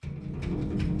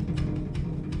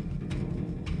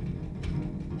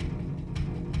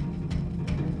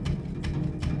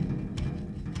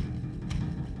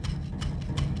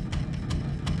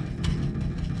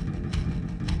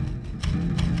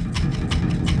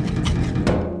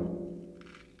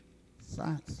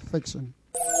science fiction.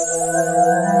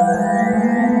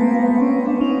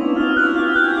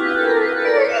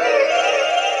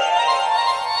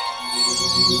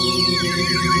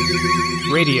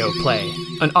 Radio play,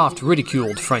 an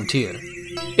oft-ridiculed frontier.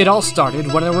 It all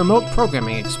started when a remote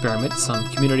programming experiment some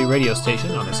community radio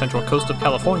station on the central coast of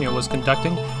California was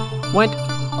conducting went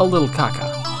a little caca.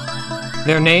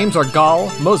 Their names are Gal,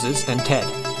 Moses, and Ted.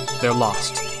 They're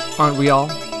lost, aren't we all?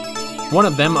 One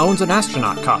of them owns an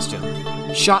astronaut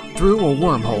costume, shot through a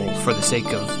wormhole for the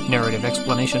sake of narrative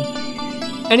explanation.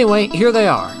 Anyway, here they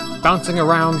are, bouncing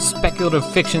around speculative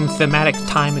fiction thematic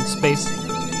time and space,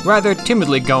 rather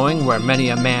timidly going where many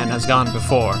a man has gone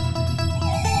before.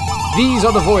 These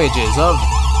are the voyages of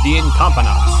the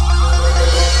Incompetents.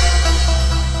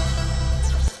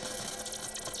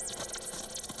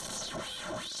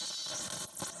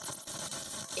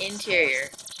 Interior.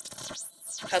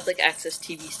 Public access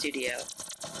TV studio.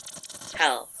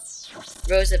 Hell.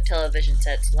 Rows of television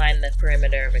sets line the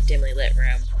perimeter of a dimly lit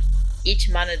room, each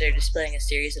monitor displaying a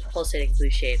series of pulsating blue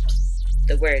shapes.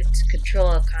 The words,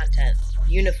 control of content,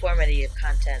 uniformity of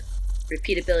content,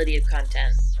 repeatability of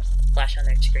content, flash on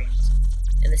their screens.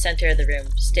 In the center of the room,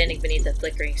 standing beneath a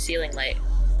flickering ceiling light,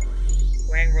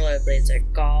 wearing rollerblades are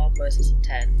Gal, Moses, and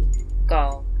Ted.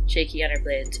 Gal, shaky on her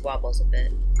blades, wobbles a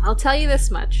bit. I'll tell you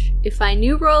this much. If I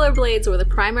knew rollerblades were the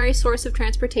primary source of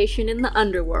transportation in the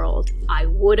underworld, I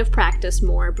would have practiced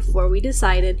more before we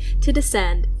decided to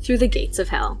descend through the gates of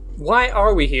hell. Why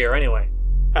are we here, anyway?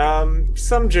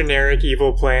 Some generic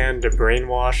evil plan to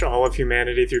brainwash all of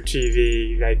humanity through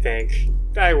TV, I think.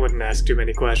 I wouldn't ask too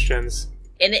many questions.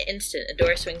 In an instant, a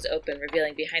door swings open,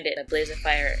 revealing behind it in a blaze of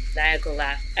fire, maniacal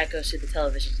laugh echoes through the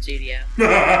television studio.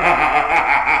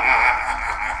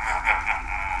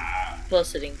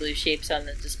 Pulsating blue shapes on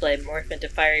the display morph into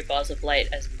fiery balls of light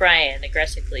as Brian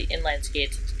aggressively inline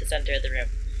skates into the center of the room,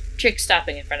 Trick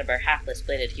stopping in front of our hapless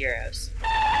bladed heroes.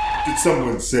 Did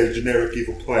someone say generic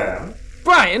evil plan?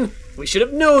 Brian, we should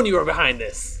have known you were behind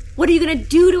this. What are you gonna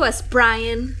do to us,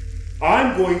 Brian?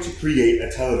 I'm going to create a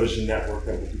television network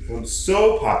that will become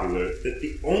so popular that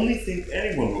the only thing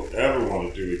anyone will ever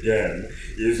want to do again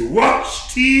is watch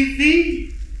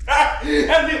TV.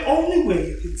 And the only way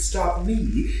you can stop me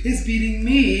is beating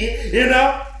me in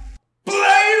a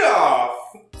blade-off!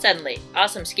 Suddenly,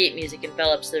 awesome skate music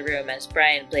envelops the room as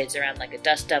Brian blades around like a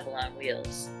dust devil on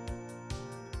wheels.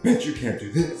 Bet you can't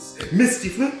do this. Misty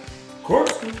flip,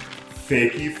 corkscrew,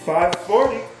 fakey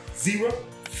 540, zero,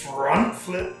 front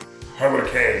flip,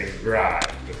 hurricane grind.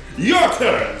 Your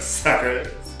turn, suckers!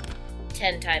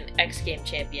 10-time X Game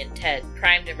champion Ted,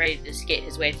 primed and ready to skate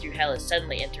his way through hell, is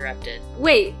suddenly interrupted.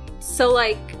 Wait, so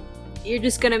you're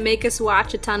just gonna make us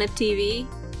watch a ton of TV?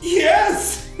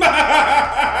 Yes!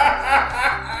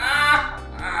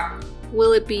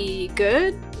 Will it be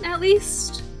good, at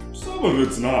least? Some of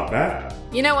it's not bad.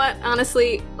 You know what?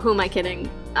 Honestly, who am I kidding?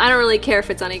 I don't really care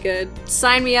if it's any good.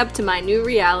 Sign me up to my new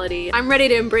reality. I'm ready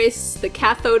to embrace the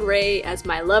cathode ray as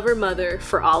my lover mother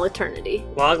for all eternity.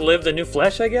 Long live the new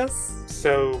flesh, I guess?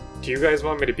 So, do you guys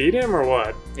want me to beat him or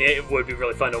what? It would be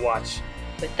really fun to watch.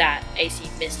 With that, icy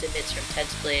mist emits from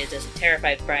Ted's blades as a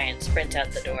terrified Brian sprints out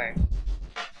the door.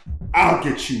 I'll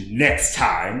get you next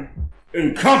time.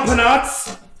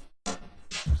 Incompetents!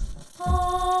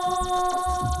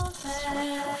 Hold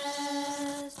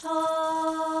fast,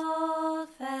 hold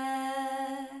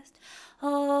fast,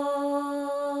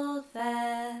 hold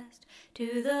fast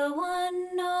to the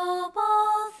one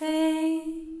noble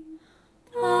thing.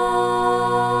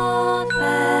 Hold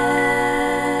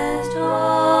fast,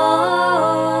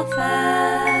 hold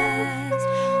fast,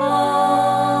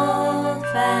 hold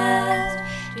fast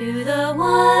to the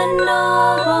one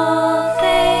noble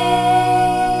thing.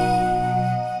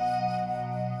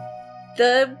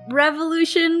 The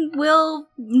revolution will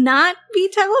not be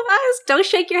televised? Don't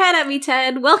shake your head at me,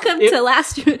 Ted. Welcome to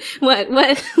last... What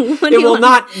It will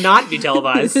not be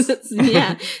televised.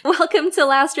 Yeah. Welcome to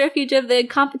Last Refuge of the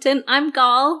Incompetent. I'm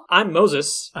Gal. I'm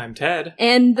Moses. I'm Ted.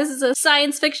 And this is a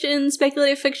science fiction,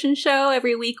 speculative fiction show.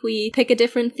 Every week we pick a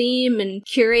different theme and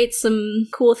curate some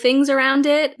cool things around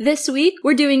it. This week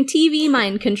we're doing TV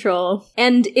mind control.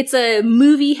 And it's a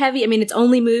movie heavy, it's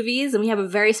only movies, and we have a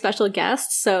very special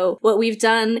guest. So what we've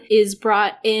done is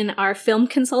brought in our film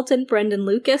consultant, Brendan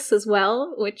Lucas, as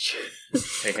well, which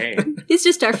Hey. he's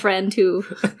just our friend who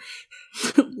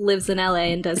lives in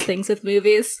LA and does things with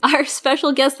movies. Our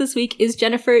special guest this week is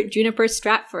Jennifer Juniper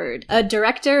Stratford, a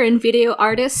director and video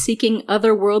artist seeking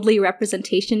otherworldly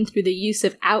representation through the use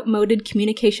of outmoded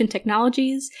communication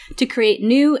technologies to create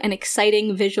new and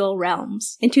exciting visual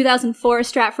realms. In 2004,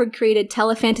 Stratford created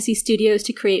Telefantasy Studios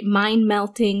to create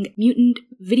mind-melting mutant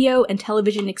video and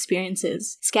television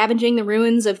experiences. Scavenging the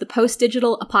ruins of the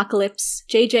post-digital apocalypse,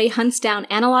 JJ hunts down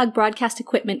analog broadcast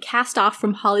equipment cast off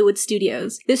from Hollywood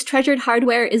studios. This treasured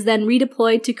hardware is then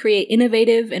redeployed to create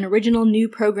innovative and original new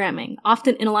programming,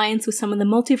 often in alliance with some of the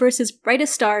multiverse's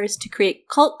brightest stars to create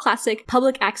cult classic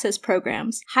public access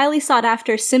programs, highly sought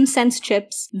after SimSense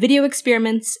chips, video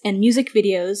experiments, and music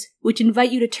videos, which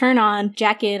invite you to turn on,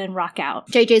 jack in, and rock out.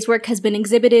 JJ's work has been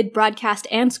exhibited, broadcast,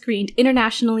 and screened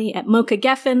internationally at MoCA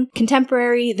Geffen,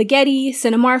 Contemporary, The Getty,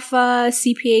 Cinemarfa,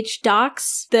 CPH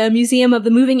Docs, the Museum of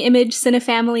the Moving Image,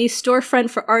 Cinefamily,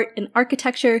 Storefront for Art and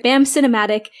Architecture, BAM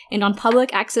Cinematic, and on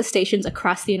public access stations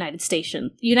across the United States.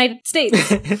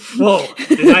 Whoa,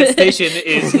 the United Station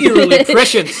is eerily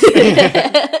prescient.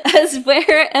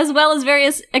 as well as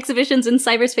various exhibitions in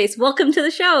cyberspace. Welcome to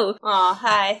the show. Aw,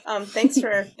 hi. Thanks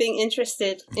for being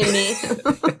interested in me.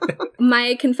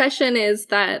 My confession is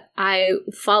that I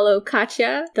follow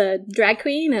Katya, the drag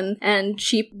queen, and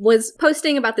she was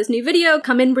posting about this new video,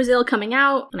 Come in Brazil, coming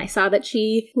out, and I saw that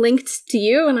she linked to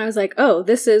you, and I was like, oh,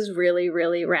 this is really,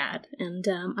 really rad, and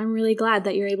I'm really glad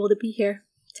that you're able to be here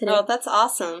today. Oh, that's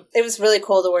awesome. It was really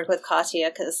cool to work with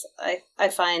Katya, because I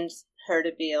find her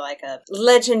to be like a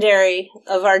legendary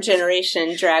of our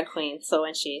generation drag queen. So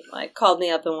when she called me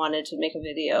up and wanted to make a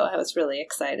video, I was really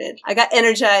excited. I got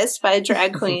energized by a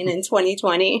drag queen in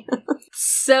 2020.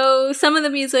 So some of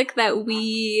the music that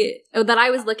I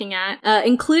was looking at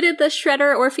included the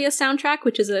Shredder Orpheus soundtrack,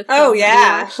 which is a film Oh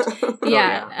yeah.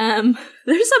 yeah.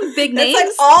 There's some big names.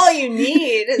 That's all you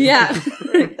need. Yeah.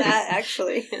 That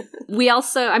actually. We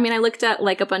also, I looked at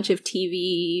a bunch of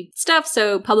TV stuff.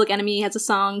 So Public Enemy has a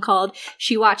song called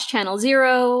She Watched Channel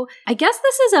Zero. I guess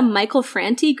this is a Michael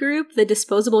Franti group, the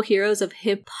Disposable Heroes of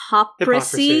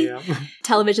Hypocrisy. Yeah.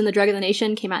 Television, The Drug of the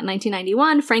Nation came out in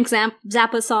 1991. Frank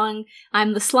Zappa song,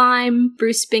 I'm the Slime.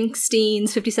 Bruce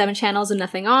Springsteen's 57 Channels and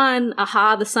Nothing On.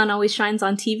 Aha, The Sun Always Shines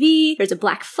on TV. There's a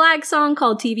Black Flag song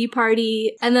called TV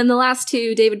Party. And then the last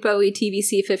two, David Bowie,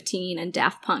 TVC 15, and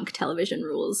Daft Punk, Television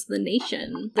Rules the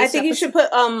Nation. I think you should put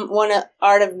one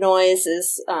Art of Noise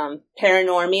is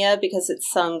Paranormia, because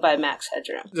it's sung by Max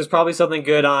Headroom. There's probably something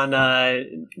good on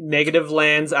Negative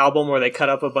Land's album where they cut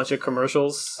up a bunch of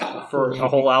commercials for a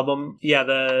whole album. Yeah,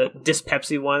 the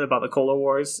Dyspepsy one about the Cola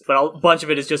Wars. But a bunch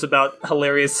of it is just about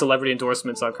hilarious celebrity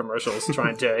endorsements on commercials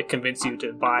trying to convince you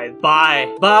to buy.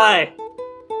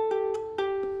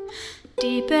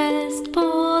 Deepest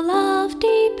pool of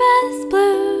deepest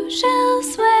blue shall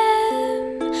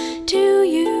swim to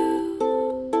you.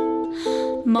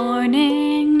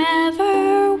 Morning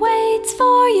never waits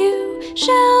for you,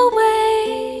 shall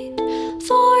wait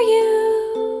for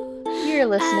you. You're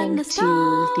listening to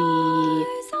the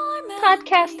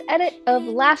podcast edit of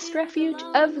Last Refuge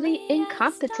of the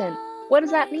Incompetent. What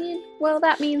does that mean? Well,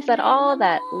 that means that all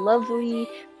that lovely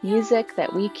music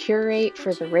that we curate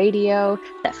for the radio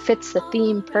that fits the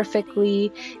theme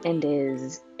perfectly and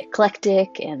is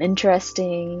eclectic and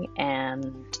interesting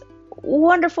and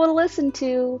wonderful to listen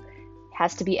to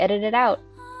has to be edited out.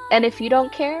 And if you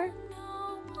don't care,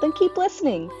 then keep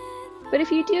listening. But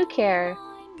if you do care,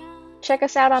 check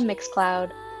us out on Mixcloud.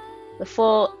 The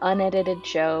full unedited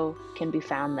show can be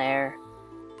found there.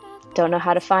 Don't know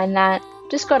how to find that?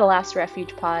 Just go to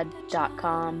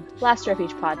lastrefugepod.com,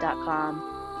 lastrefugepod.com.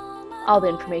 All the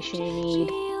information you need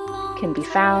can be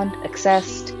found,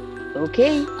 accessed.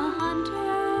 Okay. A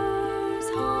hunter's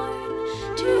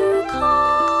horn to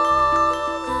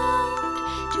call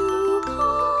out, to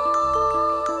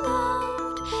call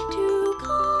out, to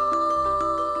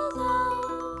call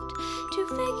out, to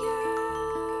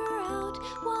figure out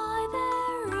why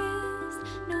there is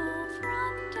no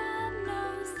front and no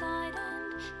side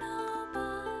and no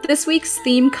back. This week's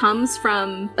theme comes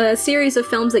from a series of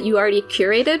films that you already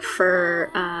curated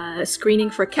for screening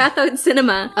for Cathode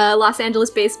Cinema, a Los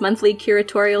Angeles-based monthly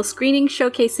curatorial screening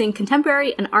showcasing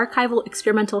contemporary and archival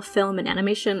experimental film and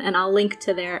animation, and I'll link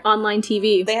to their online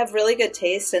TV. They have really good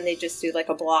taste, and they just do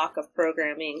a block of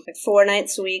programming 4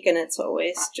 nights a week, and it's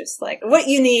always just what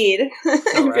you need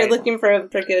if you're looking for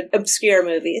good obscure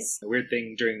movies. The weird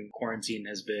thing during quarantine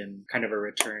has been kind of a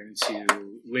return to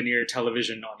linear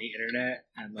television on the internet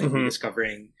and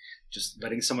rediscovering just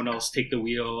letting someone else take the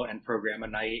wheel and program a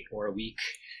night or a week.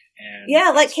 And yeah,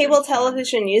 like cable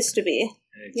television used to be.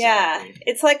 Exactly. Yeah,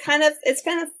 it's kind of,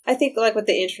 I think with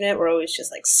the internet, we're always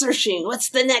just searching,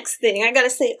 what's the next thing? I gotta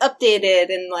stay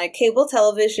updated. And cable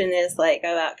television is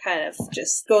about kind of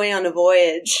just going on a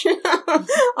voyage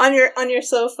on your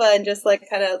sofa and just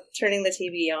kind of turning the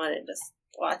TV on and just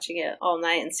watching it all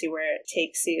night and see where it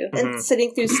takes you. And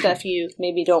sitting through stuff you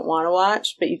maybe don't want to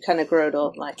watch, but you kind of grow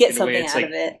to like get something out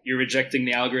of it. You're rejecting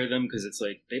the algorithm because it's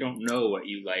like they don't know what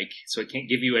you like, so it can't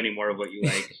give you any more of what you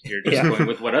like. You're just going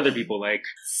with what other people like.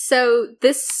 So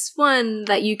this one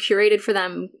that you curated for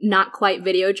them, Not Quite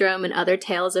Videodrome and Other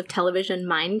Tales of Television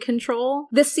Mind Control.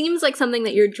 This seems like something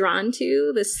that you're drawn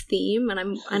to, this theme,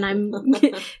 and I'm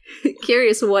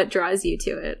curious what draws you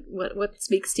to it. What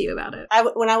speaks to you about it?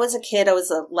 When I was a kid, I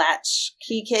was a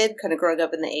latchkey kid, kind of growing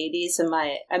up in the 80s, and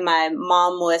my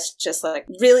mom was just like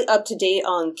really up to date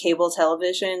on cable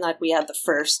television. Like we had the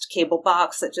first cable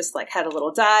box that just like had a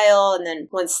little dial, and then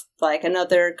once like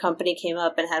another company came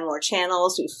up and had more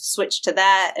channels, we switched to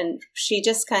that. And she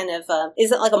just kind of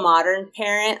isn't like a modern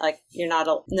parent. Like you're not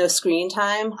no screen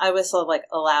time. I was like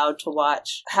allowed to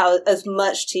watch as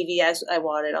much TV as I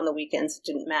wanted on the weekends. It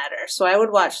didn't matter. So I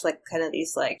would watch like kind of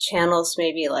these like channels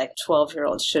maybe like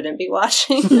 12-year-olds shouldn't be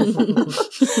watching.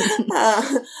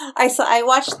 I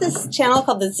watched this channel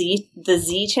called the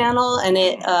Z channel, and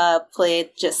it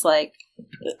played just like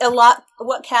a lot.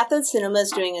 What Cathode Cinema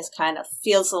is doing is kind of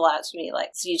feels a lot to me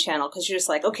like Z Channel, because you're just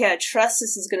like, okay, I trust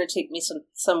this is going to take me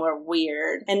somewhere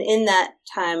weird. And in that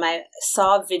time, I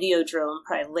saw Videodrome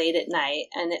probably late at night,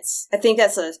 and I think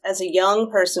as a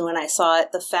young person when I saw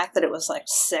it, the fact that it was like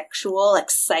sexual, like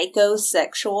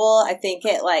psychosexual, I think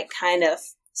it like kind of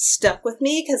stuck with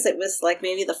me because it was like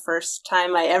maybe the first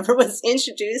time I ever was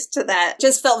introduced to that.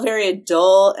 Just felt very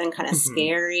adult and kind of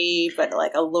scary, but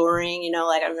like alluring,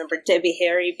 like I remember Debbie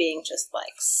Harry being just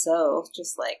like so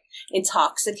just like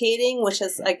intoxicating, which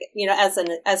is like,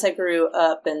 as I grew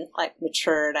up and like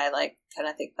matured, I like kind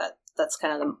of think that that's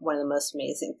kind of one of the most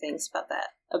amazing things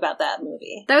about that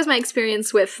movie. That was my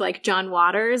experience with like John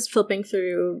Waters, flipping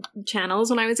through channels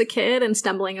when I was a kid and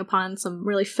stumbling upon some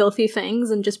really filthy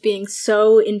things and just being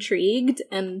so intrigued,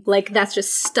 and like that's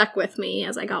just stuck with me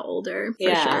as I got older,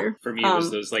 for sure. For me, it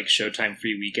was those like Showtime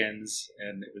free weekends,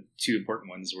 and two important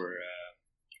ones were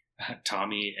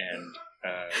Tommy and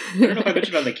I don't know if I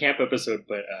mentioned on the camp episode,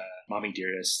 but Mommy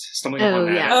Dearest. Stumbling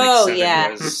upon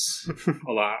that was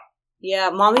a lot.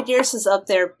 Yeah, Mommy Dearest is up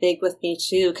there big with me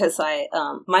too, because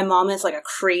my mom is like a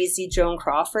crazy Joan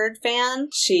Crawford fan.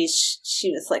 She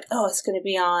was like, oh, it's going to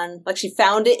be on, like she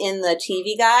found it in the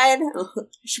TV guide.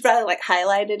 She probably like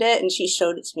highlighted it and she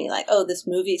showed it to me like, oh, this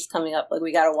movie's coming up, like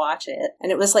we got to watch it.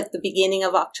 And it was like the beginning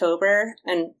of October,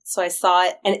 and so I saw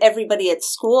it, and everybody at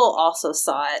school also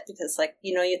saw it because like,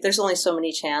 there's only so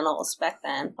many channels back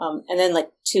then. And then like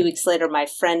 2 weeks later, my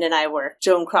friend and I were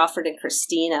Joan Crawford and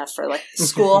Christina for like the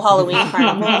school Halloween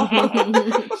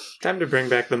carnival. Time to bring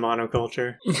back the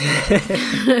monoculture.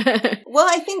 Well,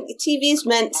 I think TV's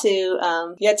meant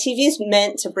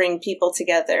to bring people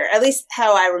together, at least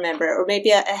how I remember it. Or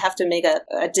maybe I have to make a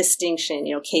distinction,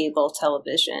 cable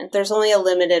television. There's only a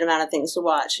limited amount of things to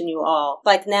watch, and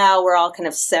like now we're all kind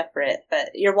of separate,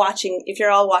 but if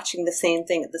you're all watching the same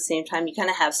thing at the same time, you kind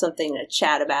of have something to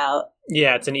chat about.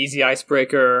 Yeah, it's an easy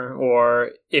icebreaker,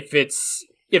 or if it's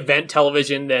event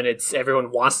television, then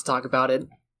everyone wants to talk about it.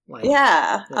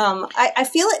 I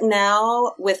feel it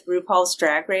now with RuPaul's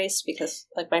Drag Race, because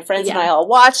like my friends and I all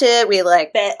watch it. We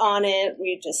like bet on it.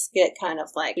 We just get kind of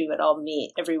like, we would all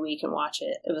meet every week and watch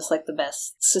it. It was like the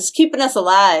best. It's just keeping us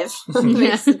alive,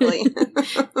 basically.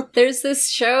 There's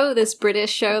this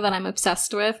British show that I'm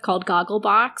obsessed with called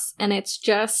Gogglebox, and it's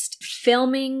just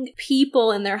filming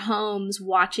people in their homes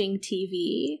watching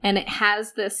TV, and it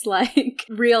has this like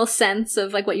real sense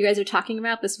of like what you guys are talking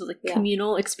about. This was like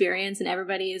communal experience, and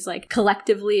everybody is like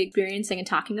collectively experiencing and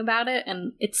talking about it,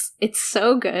 and it's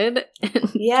so good.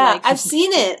 I've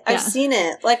seen it. I've seen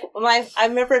it. Like I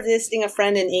remember visiting a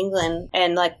friend in England,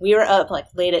 and like we were up like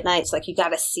late at night. So like you got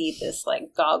to see this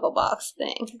like Gogglebox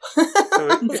thing.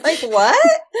 It's like what?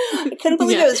 I couldn't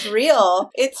believe it was real.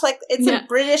 It's like a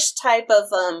British type of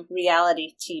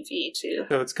reality TV too.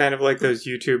 So it's kind of like those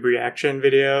YouTube reaction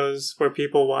videos where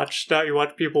people watch stuff. You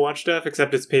watch people watch stuff,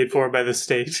 except it's paid for by the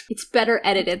state. It's better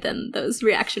edited than those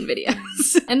reaction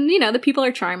videos. And the people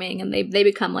are charming, and they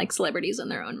become like celebrities in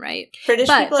their own right. British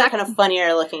people are kind of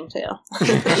funnier looking too.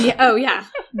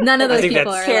 None of those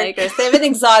people are characters. Like, they have an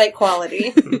exotic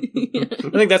quality.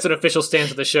 I think that's an official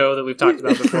stance of the show that we've talked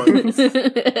about before.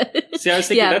 See, I was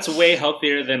thinking that's way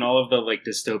healthier than all of the like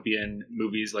dystopian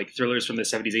movies, like thrillers from the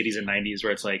 70s, 80s, and 90s,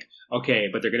 where it's like, okay,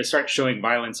 but they're going to start showing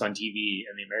violence on TV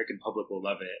and the American public will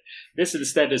love it. This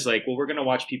instead is like, well, we're going to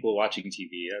watch people watching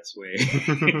TV. That's way...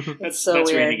 that's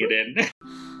weird. Reining it in.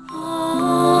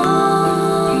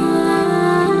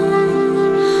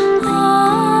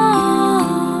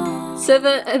 So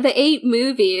the 8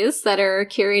 movies that are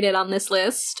curated on this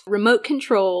list: Remote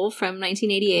Control from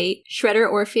 1988, Shredder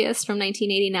Orpheus from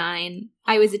 1989,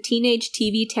 I Was a Teenage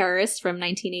TV Terrorist from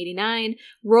 1989,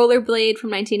 Rollerblade from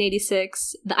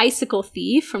 1986, The Icicle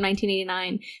Thief from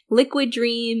 1989, Liquid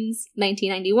Dreams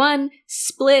 1991,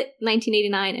 Split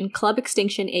 1989, and Club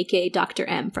Extinction aka Dr.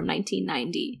 M from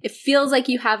 1990. It feels like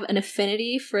you have an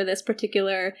affinity for this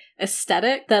particular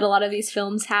aesthetic that a lot of these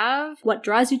films have. What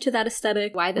draws you to that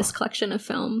aesthetic? Why this collection of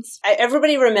films?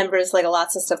 Everybody remembers like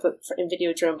lots of stuff in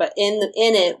Videodrome, but in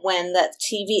it, when that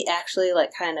TV actually like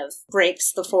kind of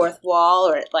breaks the fourth wall,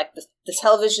 or it, like the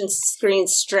television screen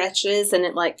stretches and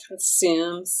it like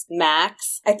consumes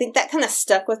Max, I think that kind of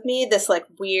stuck with me. This like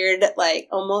weird, like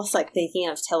almost like thinking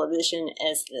of television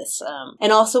as this,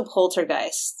 and also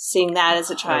Poltergeist, seeing that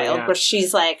as a child, where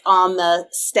she's like on the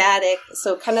static.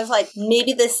 So kind of like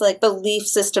maybe this like belief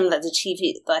system that the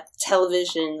TV, like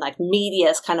television, like media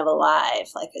is kind of alive,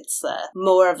 like it's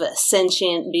more of a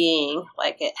sentient being,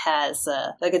 like it has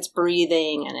like it's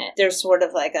breathing, and there's sort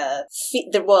of like a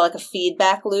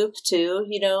feedback loop too,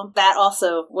 you know. That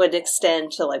also would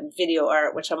extend to like video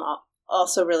art, which I'm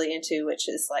also really into, which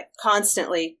is like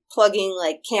constantly plugging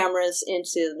like cameras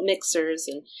into mixers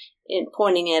and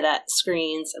pointing it at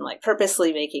screens and like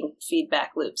purposely making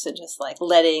feedback loops and just like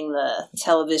letting the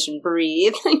television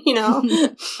breathe, you know.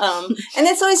 And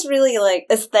it's always really like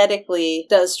aesthetically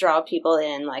does draw people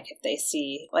in, like if they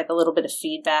see like a little bit of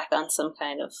feedback on some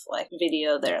kind of like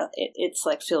video there, it's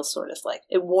like feels sort of like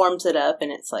it warms it up,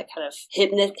 and it's like kind of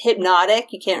hypnotic.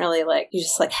 You can't really like, you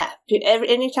just like have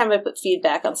anytime I put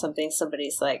feedback on something,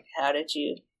 somebody's like, how did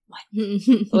you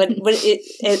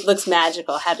it looks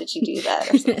magical. How did you do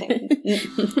that, or something?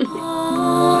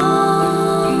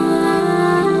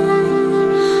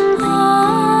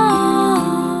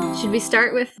 Should we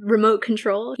start with Remote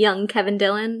Control? Young Kevin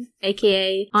Dillon,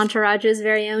 aka Entourage's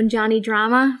very own Johnny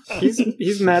Drama.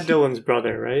 He's Matt Dillon's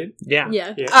brother, right? Yeah.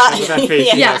 That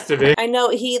face he has to be. I know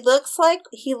he looks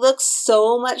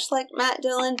so much like Matt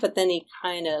Dillon, but then he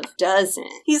kind of doesn't.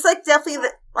 He's like definitely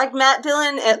like Matt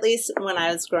Dillon, at least when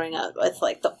I was growing up, with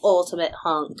like the ultimate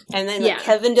hunk, and then like,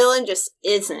 Kevin Dillon just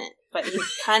isn't. But he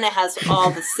kind of has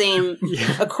all the same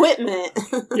equipment.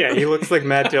 Yeah, he looks like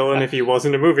Matt Dillon if he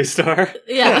wasn't a movie star.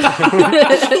 Yeah.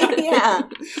 Yeah.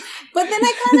 But then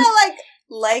I kind of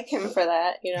like him for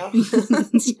that, you know?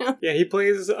 Yeah, he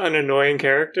plays an annoying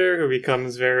character who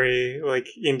becomes very, like,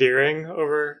 endearing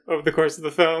over the course of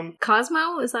the film.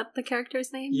 Cosmo? Is that the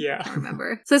character's name? Yeah. I don't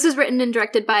remember. So this was written and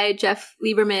directed by Jeff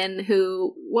Lieberman,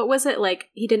 who, what was it, like,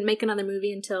 he didn't make another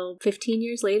movie until 15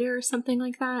 years later or something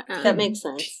like that? That makes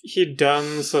sense. He'd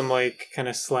done some, like, kind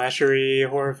of slashery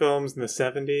horror films in the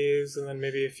 70s, and then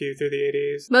maybe a few through the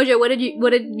 80s. Mojo, what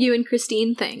did you and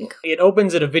Christine think? It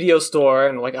opens at a video store,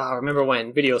 and like, I remember when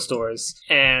video stores,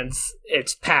 and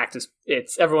it's packed.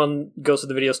 It's everyone goes to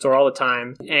the video store all the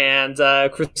time. And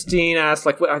Christine asked,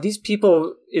 like, are these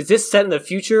people? Is this set in the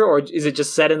future, or is it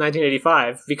just set in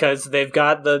 1985? Because they've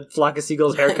got the Flock of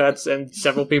Seagulls haircuts, and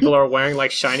several people are wearing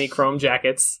like shiny chrome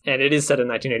jackets, and it is set in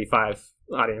 1985.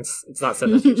 Audience, it's not set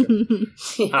in the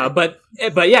future.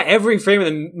 But yeah, every frame of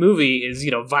the movie is,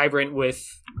 you know, vibrant with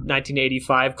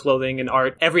 1985 clothing and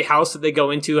art. Every house that they go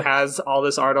into has all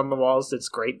this art on the walls. It's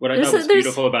great. What I thought was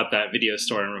beautiful about that video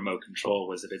store and Remote Control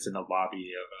was that it's in the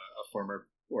lobby of a former,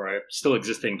 or a still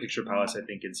existing Picture Palace, I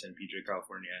think, in San Pedro,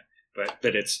 California. But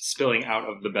that it's spilling out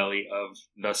of the belly of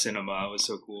the cinema. It was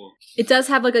so cool. It does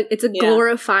have it's a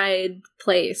glorified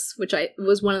place, which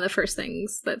was one of the first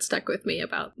things that stuck with me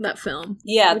about that film.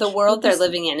 Yeah, the world they're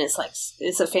living in is like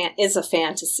is a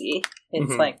fantasy.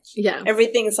 It's like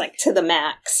everything's like to the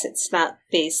max. It's not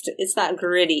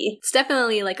gritty. It's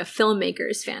definitely like a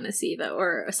filmmaker's fantasy though,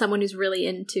 or someone who's really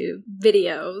into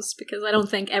videos, because I don't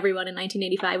think everyone in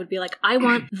 1985 would be like, I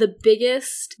want the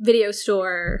biggest video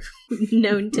store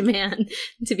known to man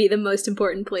to be the most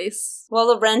important place. Well,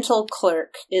 the rental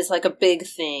clerk is like a big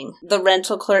thing. The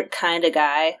rental clerk kind of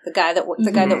guy, the guy that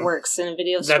works in a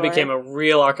video store. That became a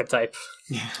real archetype.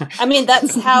 I mean,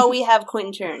 that's how we have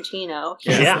Quentin Tarantino.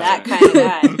 He's that kind of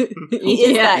guy. He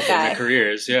is that guy. In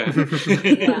careers, yeah.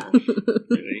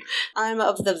 I'm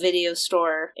of the video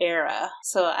store era,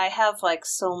 so I have like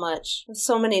so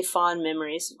many fond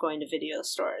memories of going to video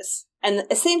stores. And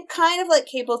the same kind of like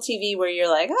cable TV where you're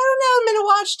like, I don't know, I'm gonna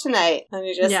watch tonight. And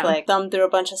you just like thumb through a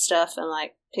bunch of stuff and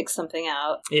like pick something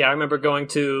out. Yeah, I remember going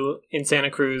in Santa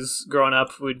Cruz growing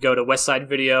up, we'd go to West Side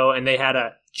Video, and they had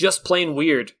a just plain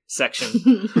weird section.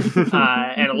 And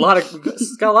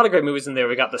it's got a lot of great movies in there.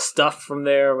 We got The Stuff from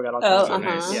there. We got all kinds of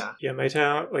nice. Yeah. Yeah, my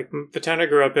town, like the town I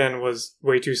grew up in was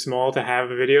way too small to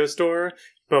have a video store.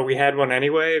 But we had one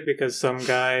anyway because some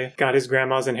guy got his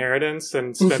grandma's inheritance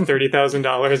and spent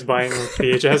 $30,000 buying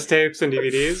VHS tapes and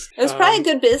DVDs. It was probably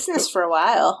good business for a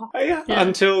while. Yeah,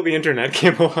 until the internet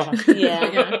came along.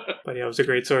 Yeah. But yeah, it was a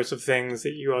great source of things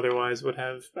that you otherwise would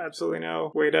have absolutely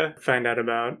no way to find out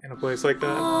about in a place like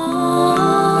that.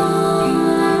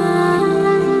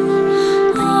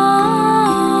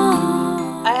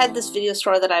 I had this video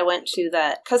store that I went to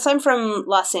that, because I'm from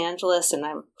Los Angeles and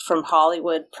I'm from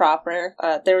Hollywood proper,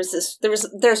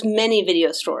 there's many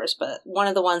video stores, but one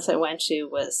of the ones I went to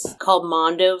was called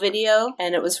Mondo Video,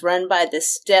 and it was run by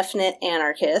this definite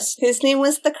anarchist. His name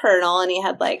was the Colonel, and he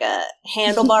had like a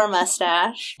handlebar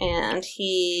mustache, and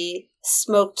he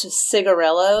smoked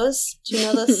cigarillos. Do you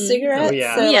know those cigarettes? Oh,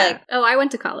 yeah. So, yeah. like, I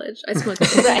went to college. I smoked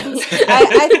right.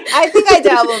 I think I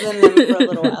dabbled in them for a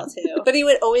little while too. But he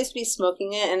would always be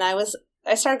smoking it, and I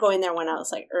started going there when I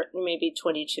was like maybe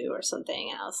 22 or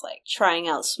something, and I was like trying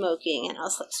out smoking, and I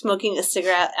was like smoking a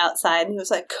cigarette outside, and he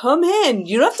was like, "Come in,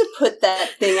 you don't have to put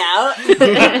that thing out."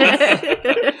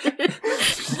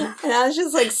 And I was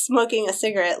just like smoking a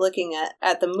cigarette looking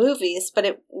at the movies, but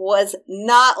it was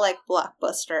not like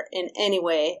Blockbuster in any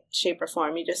way, shape, or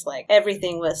form. You just like,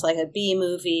 everything was like a B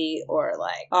movie or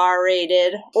like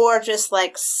R-rated or just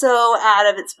like so out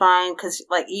of its mind because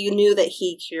like you knew that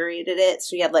he curated it.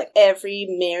 So you had like every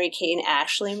Mary-Kate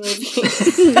Ashley movie.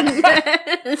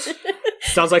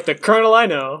 Sounds like the Colonel I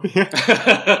know.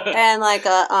 And like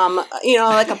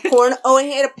like a porn. Oh, and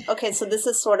he had okay, so this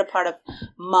is sort of part of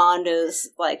Mondo's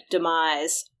like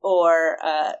demise or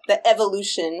the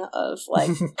evolution of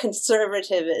like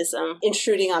conservatism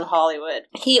intruding on Hollywood.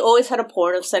 He always had a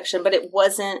porno section, but it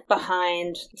wasn't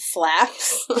behind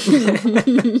flaps.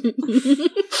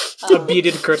 A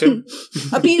beaded curtain.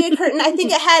 A beaded curtain. I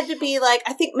think it had to be like,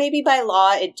 I think maybe by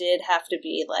law it did have to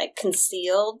be like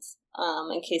concealed.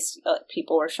 In case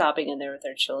people were shopping in there with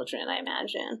their children, I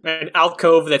imagine. An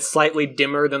alcove that's slightly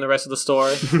dimmer than the rest of the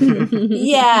store.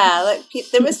 Yeah, like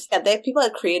people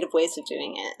had creative ways of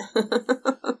doing it.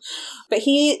 But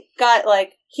he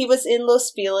was in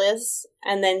Los Feliz,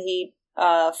 and then he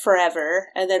forever,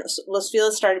 and then Los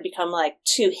Feliz started to become like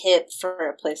too hip for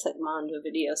a place like Mondo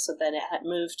Video, so then it had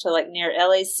moved to like near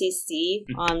LACC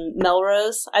on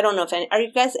Melrose. I don't know if any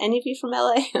of you from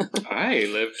LA? I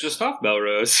live just off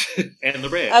Melrose and the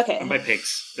Bridge. Okay. I'm by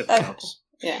Pigs. If that helps.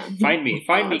 Yeah. Find me,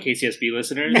 KCSB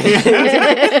listeners. I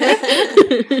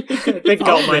think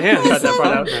don't mind him. Cut that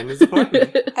part out. I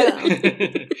don't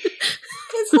know.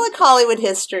 It's like Hollywood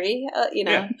history,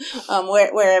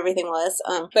 where everything was.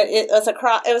 But it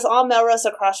was all Melrose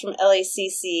across from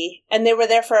LACC, and they were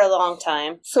there for a long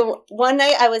time. So one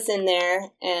night I was in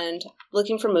there and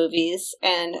looking for movies,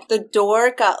 and the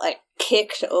door got like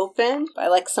kicked open by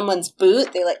like someone's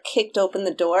boot. They like kicked open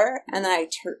the door, and then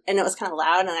and it was kind of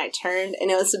loud, and I turned, and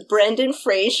it was Brendan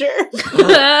Fraser.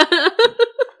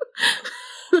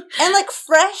 And like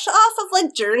fresh off of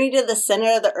like Journey to the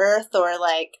Center of the Earth or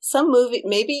like some movie,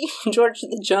 maybe George of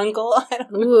the Jungle. I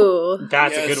don't know. Ooh,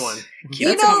 that's a good one.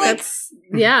 You know, like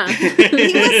yeah.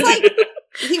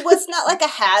 He was not like a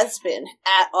has-been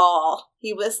at all.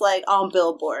 He was like on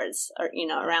billboards or,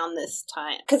 around this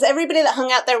time. Because everybody that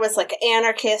hung out there was like an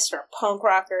anarchist or a punk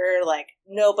rocker. Like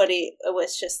nobody, it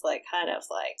was just like kind of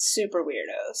like super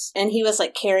weirdos. And he was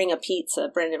like carrying a pizza,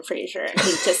 Brendan Fraser. And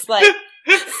he just like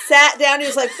sat down. He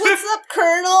was like, "What's up,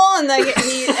 Colonel?" And like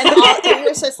he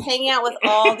was just hanging out with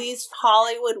all these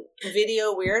Hollywood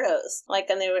video weirdos. Like,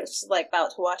 and they were just like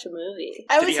about to watch a movie.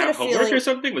 Did he have homework or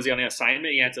something? Was he on an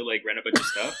assignment? He had to like rent a bunch of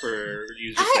stuff, or he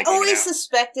was just, I always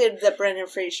suspected that Brendan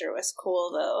Fraser was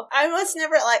cool, though. I was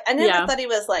never like, I never thought he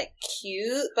was like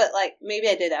cute, but like maybe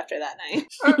I did after that night.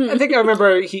 I think I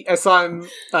remember I saw him.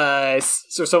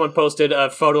 So someone posted a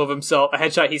photo of himself, a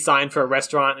headshot he signed for a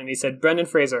restaurant, and he said, "Brendan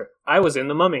Fraser, I was in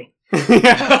The Mummy."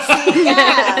 Yeah.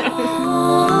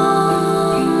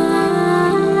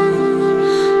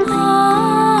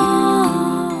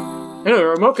 Anyway,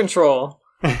 remote control.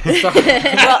 Well,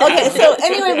 okay, so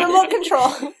anyway, remote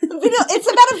control. It's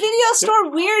about a video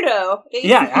store weirdo. Basically.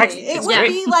 Yeah, actually, it would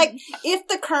be like if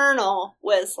the Colonel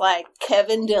was like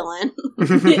Kevin Dillon,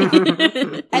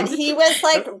 and he was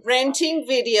like renting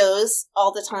videos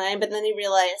all the time, but then he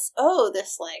realized, oh,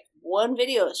 this like one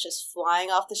video is just flying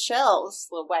off the shelves.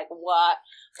 Like, what?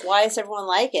 Why does everyone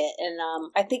like it? And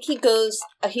I think he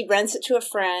rents it to a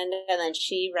friend, and then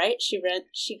he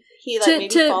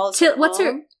follows her what's home.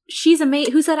 her? She's a mate.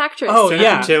 Who's that actress? Oh, Jennifer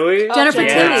yeah. Tilly? Jennifer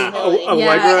Yeah. Tilly.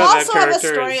 Allegra, I that also have a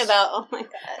character story is- about. Oh my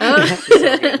god!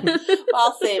 Oh.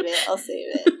 I'll save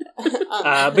it.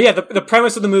 But yeah, the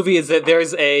premise of the movie is that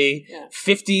there's a Yeah.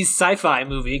 50s sci-fi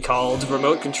movie called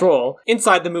Remote Control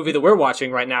inside the movie that we're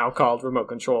watching right now called Remote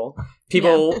Control.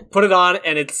 People put it on,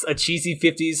 and it's a cheesy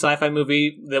 50s sci-fi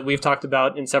movie that we've talked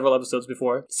about in several episodes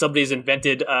before. Somebody's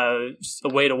invented a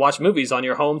way to watch movies on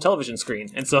your home television screen,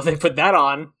 and so they put that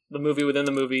on, the movie within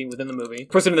the movie within the movie.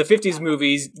 The person in the 50s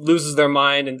movies loses their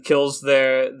mind and kills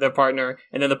their partner,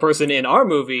 and then the person in our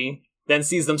movie then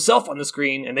sees themselves on the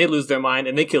screen, and they lose their mind,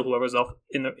 and they kill whoever's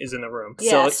is in the room.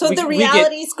 Yeah, so the we get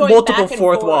reality's going multiple back and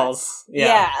fourth forth. walls.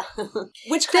 Yeah.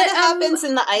 Which kind of The, happens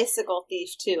in The Icicle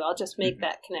Thief, too. I'll just make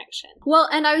that connection. Well,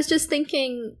 and I was just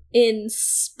thinking in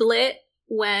Split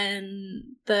when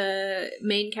the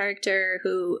main character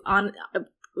who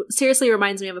seriously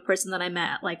reminds me of a person that I met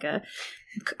at like a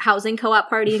housing co-op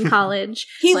party in college.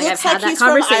 He like, looks I've had like that he's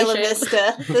from Isla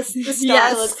conversation. Vista. The star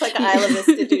Yes. looks like an Isla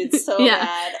Vista dude so Yeah.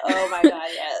 bad. Oh my god,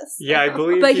 yes. Yeah, I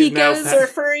believe But he's he now goes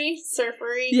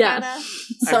Surfery Yeah. kind of.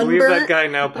 I believe that Sunburnt. guy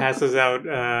now passes out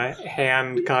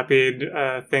hand-copied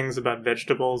things about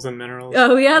vegetables and minerals.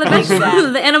 Oh yeah,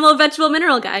 Exactly. the animal, vegetable,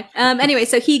 mineral guy. Anyway,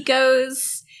 so he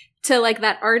goes to like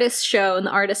that artist show, and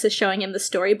the artist is showing him the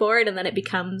storyboard, and then it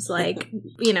becomes like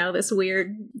this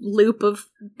weird loop of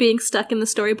being stuck in the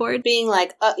storyboard. Being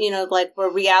like, like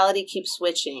where reality keeps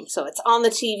switching. So it's on the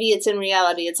TV, it's in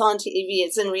reality. It's on TV,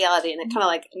 it's in reality. And it kind of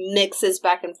like mixes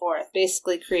back and forth,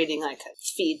 basically creating like a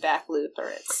feedback loop or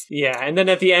it's... Yeah, and then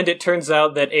at the end it turns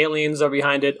out that aliens are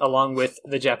behind it along with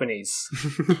the Japanese.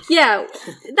 Yeah,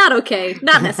 not okay,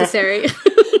 not necessary.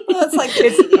 Well, it's like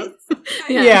the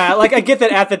Yeah, like I get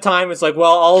that at the time it's like,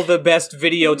 well, all the best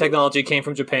video technology came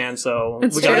from Japan, so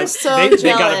It's we true. gotta, They're so they gotta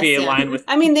jealous, be yeah. aligned with.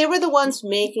 I mean, they were the ones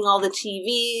making all the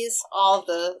TVs, all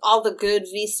the good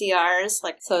VCRs.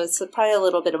 Like, so it's probably a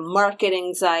little bit of market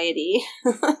anxiety.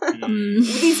 Mm.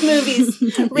 These movies,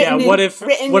 Yeah, what if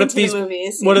into these the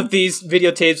movies? what if these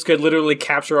videotapes could literally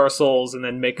capture our souls and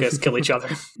then make us kill each other?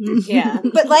 Yeah,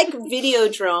 but like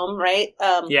Videodrome, right?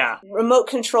 Yeah. Remote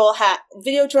control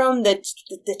Videodrome,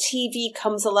 the TV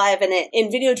comes alive, and in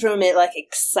Videodrome it like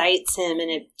excites him, and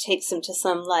it takes him to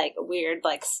some like weird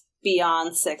like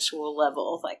beyond sexual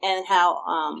level, like, and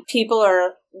how people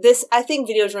are this. I think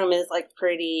Videodrome is like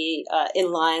pretty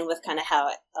in line with kind of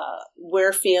how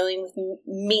we're feeling with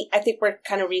me. I think we're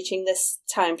kind of reaching this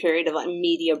time period of like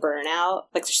media burnout.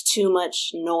 Like there's too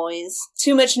much noise,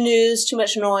 too much news, too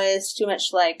much noise, too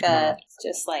much like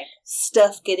just like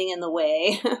stuff getting in the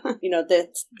way.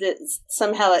 That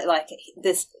somehow it, like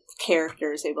this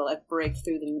character is able to like break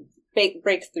through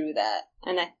that,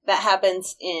 and that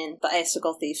happens in The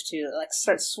Icicle Thief too. Like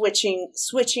start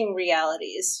switching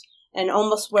realities, and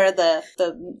almost where the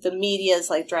media is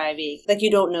like driving, like you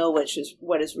don't know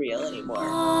what is real anymore.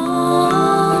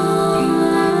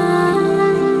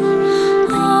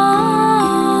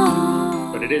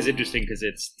 But it is interesting because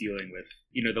it's dealing with,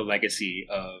 the legacy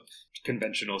of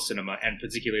conventional cinema and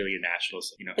particularly national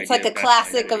cinema. It's like a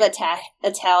classic of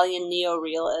Italian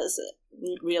neo-realist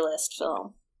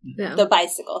film. Yeah. The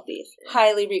Bicycle Thief.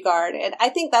 Highly regarded. I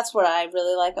think that's what I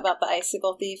really like about The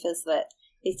Icicle Thief is that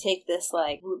they take this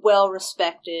like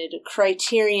well-respected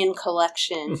Criterion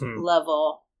Collection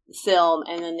level film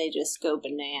and then they just go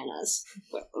bananas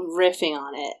riffing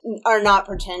on it. Are not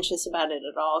pretentious about it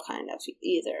at all, kind of,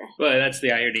 either. Well, that's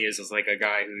the irony is like a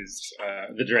guy who's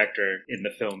the director in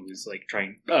the film who's like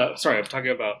trying... sorry, I'm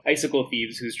talking about Icicle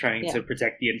Thieves, who's trying to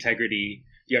protect the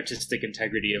artistic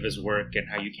integrity of his work and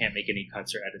how you can't make any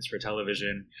cuts or edits for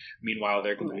television. Meanwhile,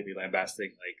 they're completely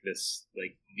lambasting like this,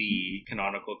 like the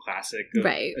canonical classic of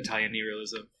Italian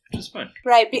neorealism, which is fun.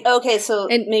 Right. Okay, so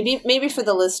and maybe for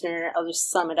the listener, I'll just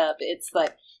sum it up. It's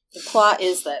like the plot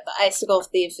is that the Icicle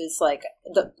Thief is like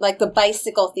the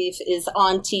Bicycle Thief is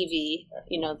on TV.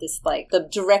 This like the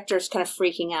director's kind of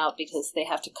freaking out because they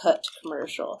have to cut to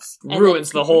commercials.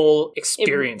 Ruins the whole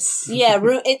experience.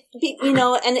 What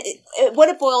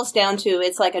it boils down to,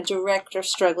 it's like a director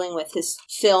struggling with his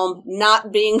film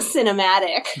not being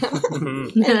cinematic,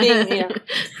 and being,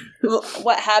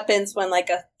 what happens when like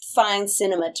a fine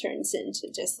cinema turns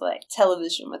into just like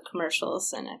television with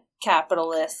commercials and a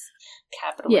capitalist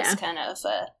kind of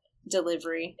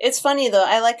delivery. It's funny though.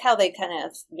 I like how they kind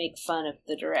of make fun of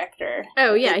the director.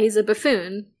 Oh yeah, he's a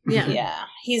buffoon. Yeah. Yeah.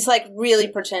 He's like really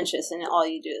pretentious and all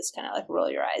you do is kind of like roll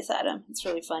your eyes at him. It's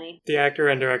really funny. The actor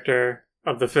and director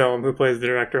of the film, who plays the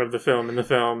director of the film in the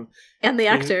film. And the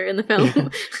actor in the film.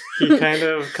 He kind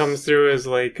of comes through as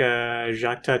like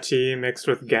Jacques Tati mixed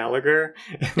with Gallagher.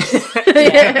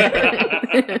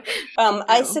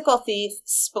 Icicle Thief,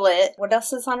 Split. What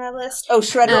else is on our list? Oh,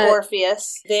 Shredder,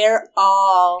 Orpheus. They're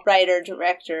all writer,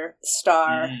 director,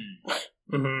 star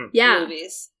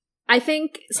movies. I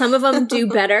think some of them do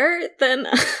better than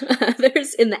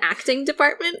others in the acting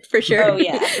department, for sure. Oh,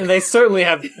 yeah. And they certainly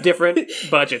have different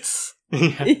budgets.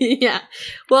 Yeah.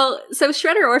 Well, so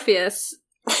Shredder Orpheus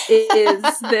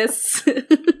is this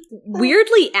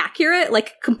weirdly accurate,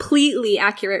 like completely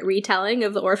accurate retelling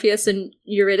of the Orpheus and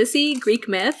Eurydice Greek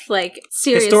myth. Like,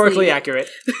 seriously. Historically accurate.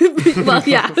 Well,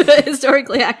 yeah,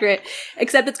 historically accurate.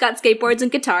 Except it's got skateboards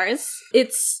and guitars.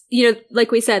 It's, you know,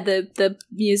 like we said, the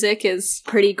music is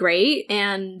pretty great,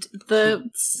 and the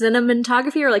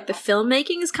cinematography, or like the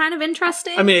filmmaking, is kind of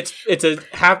interesting. I mean, it's a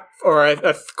half or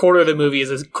a quarter of the movie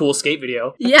is a cool skate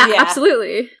video. Yeah,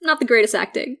 absolutely. Not the greatest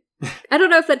acting. I don't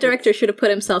know if that director should have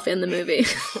put himself in the movie.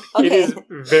 Okay. It is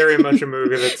very much a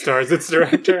movie that stars its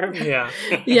director. Yeah.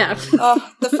 Yeah.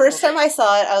 The first time I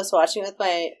saw it, I was watching with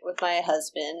my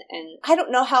husband, and I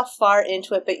don't know how far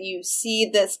into it, but you see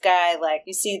this guy, like,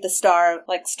 you see the star,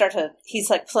 like, he's,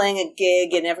 like, playing a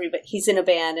gig, and he's in a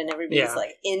band, and everybody's,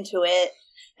 like, into it,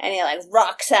 and he, like,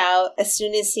 rocks out. As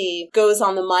soon as he goes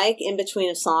on the mic in between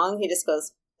a song, he just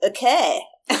goes, okay.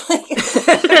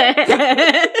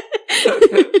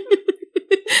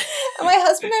 My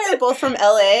husband and I are both from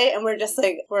LA, and we're just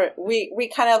like,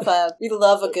 we kind of we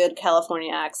love a good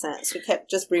California accent, so we kept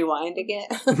just rewinding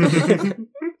it.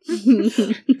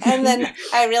 And then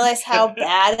I realized how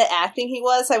bad at acting he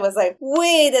was. I was like,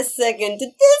 wait a second,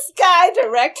 did this guy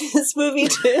direct this movie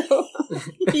too?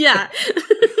 Yeah.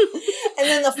 And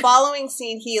then the following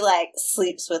scene, he like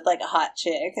sleeps with like a hot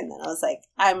chick, and then I was like,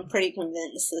 I'm pretty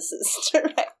convinced this is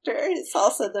director. He's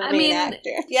also the main actor.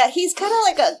 Yeah, he's kind of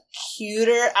like a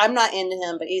cuter. I'm not into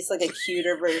him, but he's like a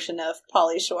cuter version of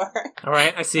Pauly Shore. All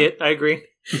right, I see it. I agree.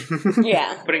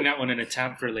 Yeah. Putting that one in a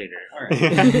tab for later. All right.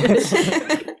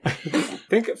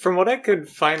 I think from what I could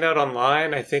find out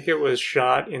online, I think it was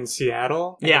shot in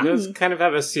Seattle. Yeah. It does kind of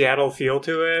have a Seattle feel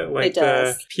to it. Like It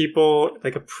does. the people,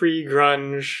 like a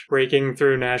pre-grunge breaking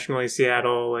through nationally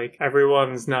Seattle. Like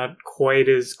everyone's not quite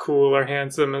as cool or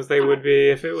handsome as they would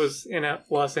be if it was in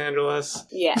Los Angeles.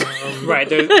 Yeah. Right,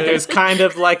 there's kind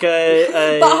of like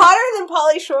a But hotter than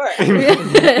Pauly Shore.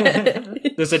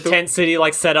 there's a tent city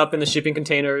like set up in the shipping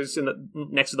containers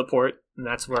next to the port, and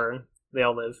that's where they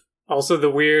all live. Also, the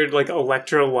weird, like,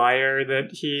 electro lyre that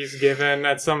he's given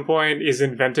at some point is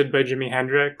invented by Jimi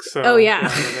Hendrix. So Oh, yeah.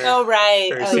 Oh, right.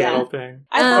 Very Oh, Seattle yeah. thing.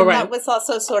 I thought right. that was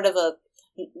also sort of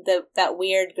that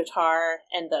weird guitar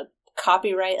and the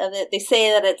copyright of it. They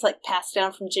say that it's like passed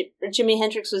down from Jimi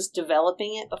Hendrix was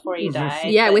developing it before he died.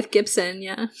 Yeah, but- with Gibson,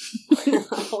 yeah.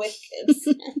 with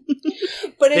Gibson.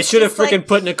 But They it's should have just freaking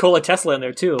put Nikola Tesla in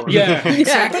there too. Yeah.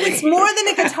 But it's more than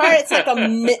a guitar. It's like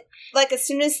like as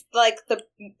soon as like the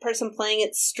person playing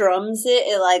it strums it,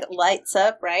 it like lights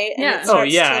up, right? And Yeah. it Oh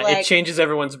starts yeah, to, like, it changes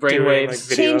everyone's Doing, brainwaves. like,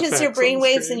 video changes your effects on the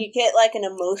brainwaves, screen. and you get like an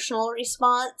emotional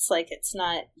response. Like it's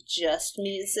not just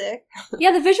music.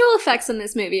 Yeah, the visual effects in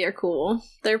this movie are cool.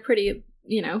 They're pretty,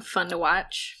 fun to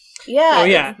watch. Yeah. Oh,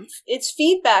 yeah. It's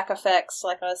feedback effects,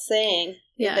 like I was saying.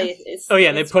 Yeah. They it's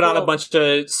put on a cool. bunch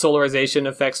of solarization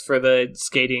effects for the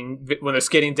skating when they're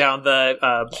skating down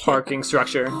the parking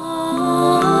structure.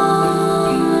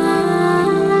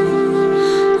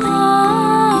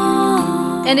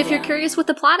 And if you're curious what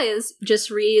the plot is, just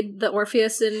read the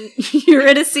Orpheus and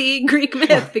Eurydice Greek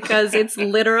myth, because it's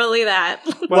literally that.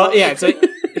 Well, yeah, so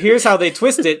here's how they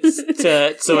twist it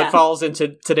so Yeah. it falls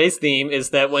into today's theme,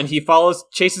 is that when he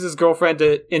chases his girlfriend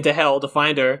into hell to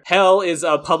find her, hell is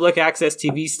a public access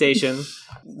TV station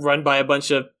run by a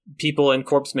bunch of people in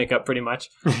corpse makeup, pretty much.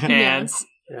 And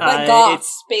Like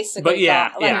goths, basically. but yeah,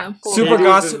 goth, like, yeah. cool. Super He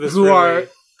goths uses this who really- are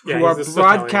he's this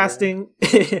Italian broadcasting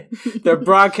they're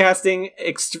broadcasting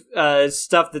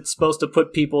stuff that's supposed to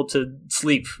put people to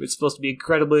sleep. It's supposed to be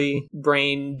incredibly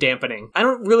brain dampening. I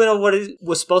don't really know what it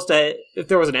was supposed to, if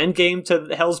there was an end game to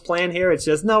Hell's plan here. It's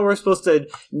just, no, we're supposed to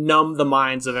numb the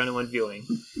minds of anyone viewing.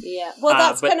 Yeah. Well,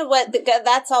 that's but- kind of what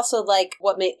that's also like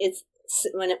what it's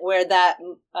where that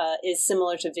is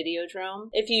similar to Videodrome.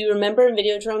 If you remember in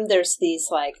Videodrome, there's these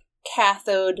like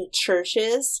cathode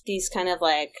churches, these kind of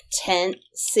like tent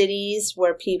cities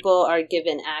where people are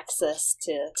given access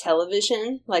to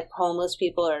television, like homeless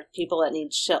people or people that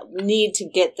need to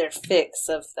get their fix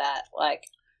of that like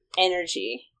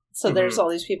energy. So there's all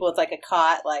these people with like a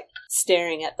cot like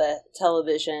staring at the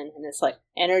television, and it's like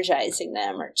energizing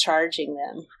them or charging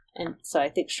them. And so I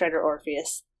think Shredder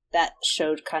Orpheus that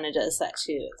show kind of does that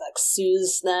too. It like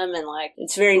soothes them, and like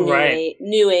it's very Right.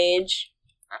 new age.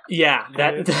 Yeah,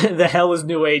 that the hell is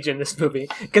new age in this movie.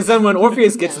 Because then when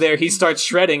Orpheus gets there, he starts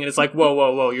shredding, and it's like,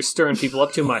 whoa, you're stirring people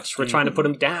up too much. We're trying to put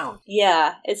them down.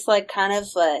 Yeah, it's like kind of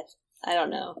like, I don't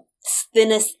know,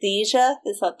 synesthesia.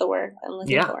 Is that the word I'm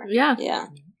looking for? Yeah. Yeah.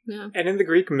 And in the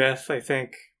Greek myth, I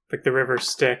think, like the river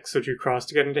Styx, which you cross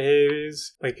to get into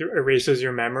Hades, like it erases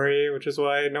your memory, which is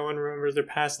why no one remembers their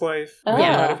past life when they Oh.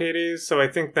 come out of Hades. So I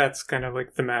think that's kind of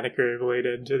like thematically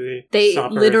related to the They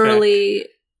soporific. literally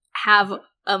have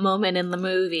a moment in the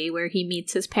movie where he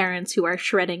meets his parents who are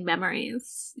shredding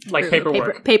memories. Like through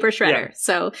paperwork. Paper shredder. Yeah.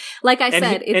 So, like I And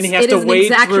said, he- and he it has to is an wade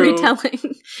exact through- retelling.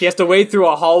 He has to wade through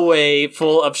a hallway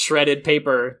full of shredded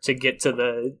paper to get to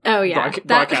the Oh, yeah.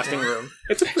 broadcasting room.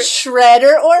 It's a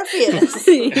Shredder Orpheus.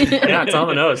 yeah, it's on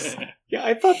the nose. Yeah,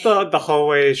 I thought the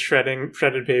hallway shredded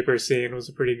paper scene was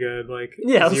a pretty good, like,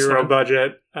 Yeah, it was zero fun.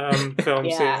 budget film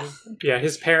Yeah. scene. Yeah,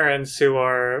 his parents, who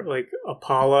are like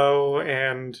Apollo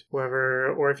and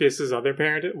whoever Orpheus's other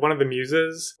parent, one of the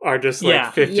muses, are just like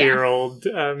Yeah. 50-year-old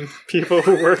people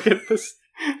who work at this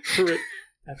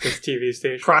TV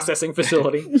station. Processing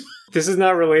facility. This is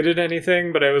not related to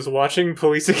anything, but I was watching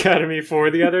Police Academy 4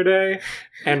 the other day,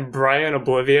 and Brian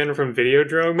Oblivion from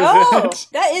Videodrome is in Oh, it.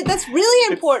 that's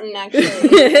really important, actually.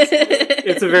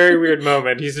 It's a very weird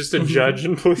moment. He's just a judge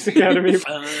in Police Academy.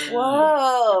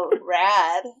 Whoa,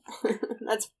 rad.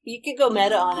 You could go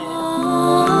meta on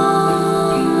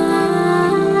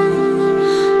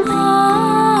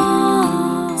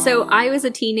So I was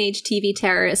a teenage TV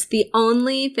terrorist. The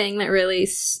only thing that really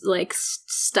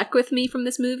stuck with me from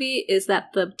this movie is that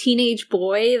the teenage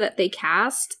boy that they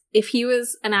cast, if he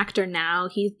was an actor now,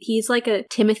 he's like a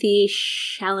Timothy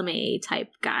Chalamet type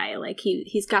guy. Like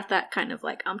he's got that kind of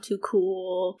like I'm too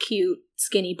cool, cute,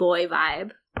 skinny boy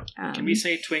vibe. Can we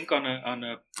say twink on a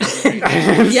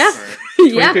Yeah.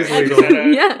 Twink Yeah. is legal.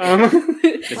 Yeah.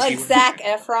 it. Like Zac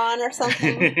Efron or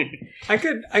something. I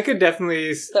could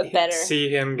definitely But better. see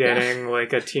him getting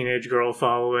like a teenage girl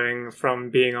following from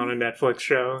being on a Netflix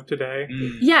show today.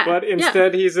 Yeah. But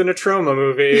instead, he's in a trauma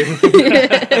movie.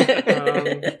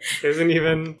 Isn't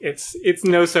even it's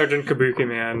no Sergeant Kabuki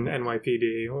Man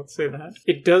NYPD. Let's say that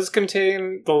it does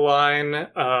contain the line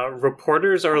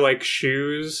reporters are like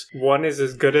shoes. One is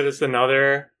as good as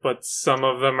another, but some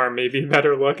of them are maybe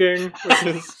better looking, which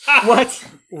is What?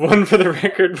 one for the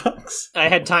record books. I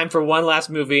had time for one last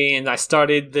movie, and I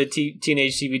started the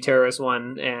Teenage TV Terrorist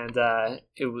one, and the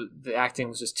acting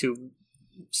was just too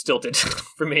stilted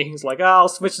for me. It was like, I'll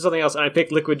switch to something else, and I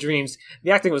picked Liquid Dreams.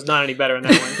 The acting was not any better in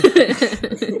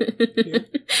that one.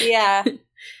 Yeah.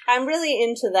 I'm really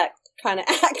into that kind of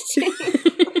acting.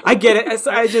 I get it.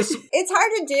 I just It's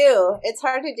hard to do. It's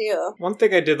hard to do. One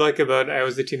thing I did like about I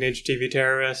Was a Teenage TV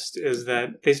Terrorist is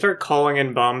that they start calling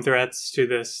in bomb threats to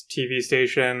this TV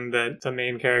station that the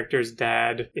main character's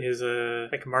dad is a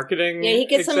marketing. Yeah, he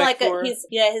gets him exec like for. his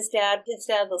dad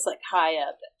was like high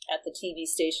up at the TV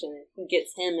station. He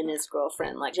gets him and his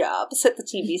girlfriend like jobs at the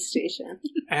TV station.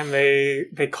 And they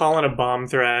call in a bomb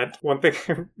threat. One thing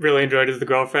I really enjoyed is the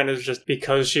girlfriend is just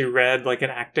because she read like an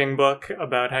acting book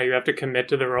about how you have to commit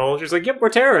to the role. She's like, yep, we're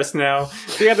terrorists now.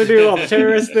 We have to do all the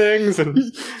terrorist things and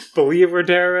believe we're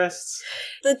terrorists.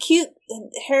 The cute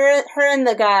her and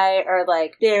the guy are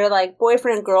like they're like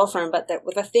boyfriend and girlfriend, but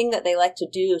the thing that they like to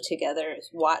do together is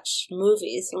watch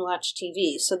movies and watch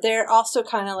TV. So they're also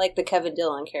kind of like the Kevin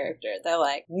Dillon character. They're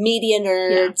like media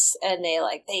nerds, and they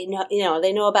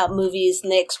know about movies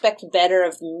and they expect better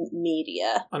of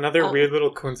media. Another weird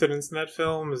little coincidence in that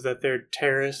film is that their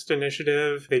terrorist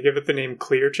initiative, they give it the name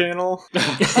Clear Channel.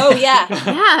 Oh yeah,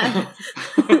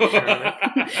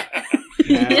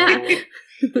 Yeah. Yeah.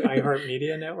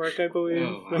 iHeartMedia Network, I believe.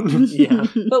 Oh, yeah.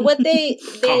 But what they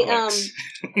Complex.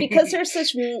 because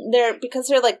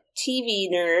they're like TV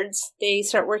nerds, they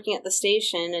start working at the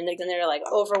station and they're like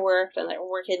overworked and they're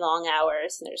working long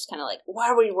hours and they're just kind of like, why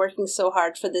are we working so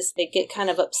hard for this? They get kind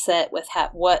of upset with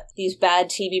what these bad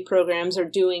TV programs are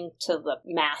doing to the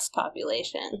mass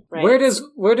population. Right?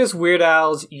 Where does Weird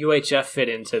Al's UHF fit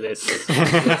into this?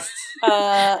 It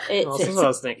Well, that's fits. what I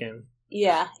was thinking.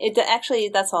 Yeah, actually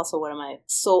that's also one of my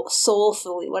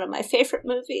soulfully one of my favorite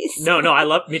movies. No,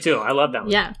 me too. I love that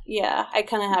one. Yeah. Yeah, I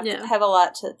kind of have Yeah. to have a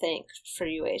lot to thank for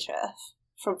UHF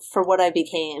for what I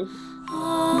became.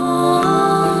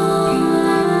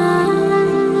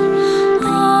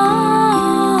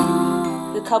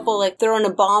 The couple like throw in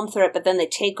a bomb threat, but then they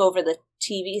take over the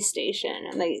TV station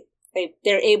and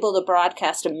they're able to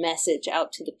broadcast a message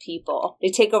out to the people. They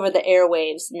take over the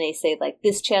airwaves and they say like,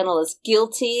 this channel is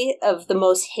guilty of the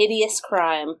most hideous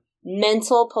crime.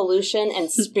 mental pollution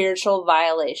and spiritual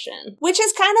violation, which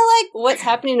is kind of like what's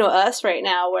happening to us right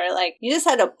now, where like we just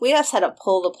had to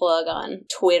pull the plug on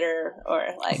Twitter or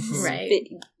like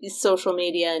social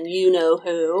media and you know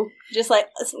who. Just like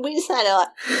we just had to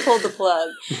pull the plug.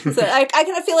 So I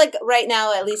kind of feel like right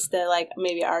now, at least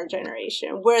maybe our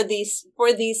generation, we're these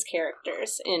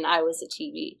characters in I Was a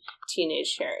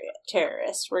Teenage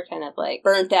Terrorist. We're kind of like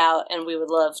burnt out, and we would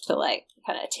love to like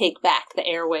kind of take back the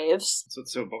airwaves. So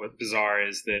what's so bizarre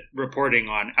is that reporting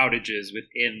on outages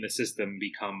within the system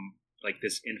become like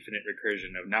this infinite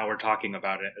recursion of now we're talking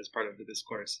about it as part of the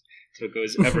discourse. So it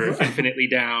goes ever infinitely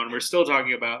down. We're still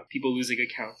talking about people losing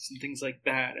accounts and things like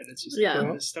that, and it's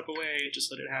just step away,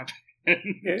 just let it happen.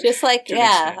 Just like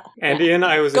Andy and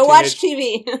I was go watch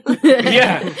TV.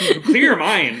 Clear your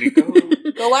mind.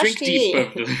 Go watch drink TV. deep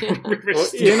of the river. Well,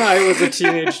 Ian and I was a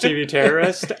teenage TV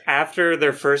terrorist. After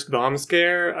their first bomb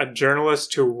scare, a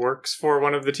journalist who works for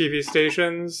one of the TV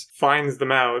stations finds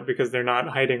them out because they're not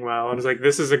hiding well, and is like,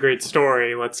 "This is a great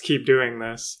story. Let's keep doing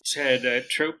this." Ted, a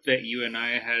trope that you and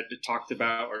I had talked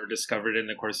about or discovered in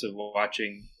the course of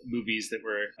watching movies that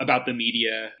were about the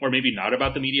media, or maybe not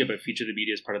about the media, but feature the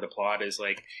media as part of the plot, is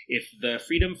like, if the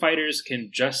freedom fighters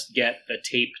can just get the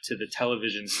tape to the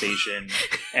television station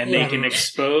and they can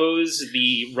expose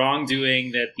the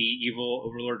wrongdoing that the evil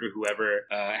overlord or whoever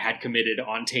had committed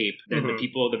on tape, then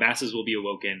the masses will be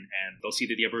awoken and they'll see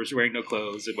that the emperor's wearing no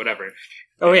clothes and whatever.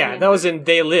 Oh yeah, that was in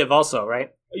They Live also,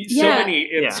 right? So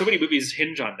many movies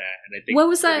hinge on that, and I think what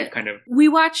was that? Kind of we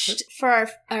watched for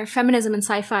our feminism and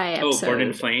sci-fi episode. Born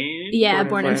in Flames. Yeah,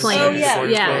 Born in Flames. Oh yeah,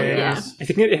 yeah. I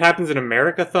think it happens in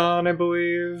Americathon, I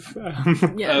believe.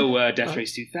 Death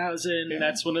Race 2000.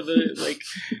 That's one of the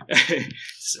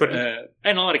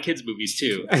and a lot of kids movies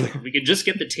too. Like, we can just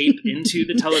get the tape into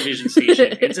the television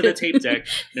station, into the tape deck,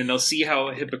 then they'll see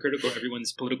how hypocritical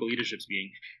everyone's political leadership's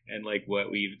being, and like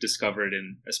what we've discovered,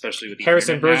 and especially with the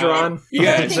Harrison Bergeron.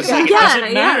 Bergeron. It's just like, it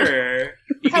doesn't matter.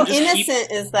 How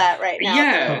innocent is that right now?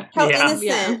 Yeah. How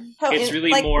innocent. It's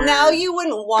really more... Now you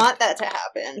wouldn't want that to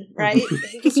happen, right?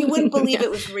 Because you wouldn't believe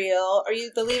it was real, or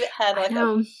you'd believe it had like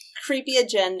a creepy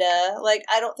agenda. Like,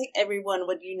 I don't think everyone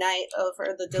would unite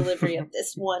over the delivery of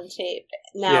this one tape.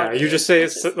 Yeah, you just say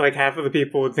it's like half of the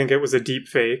people would think it was a deep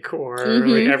fake, or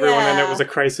like everyone in it was a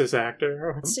crisis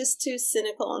actor. It's just too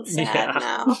cynical and sad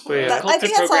now. But, I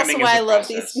think that's also why I love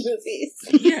these movies.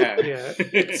 Yeah.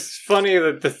 It's funny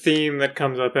that the theme that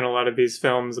comes up in a lot of these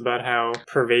films about how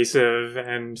pervasive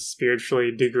and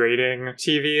spiritually degrading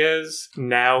TV is,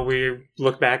 now we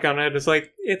look back on it as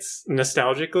like, it's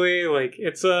nostalgically, like,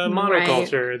 it's a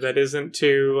monoculture that isn't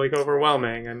too like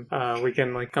overwhelming, and we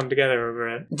can like come together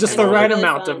over it. Just the right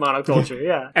amount of monoculture,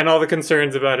 yeah. And all the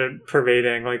concerns about it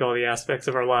pervading like all the aspects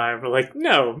of our life are like,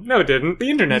 no, it didn't. The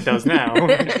internet does now.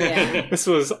 This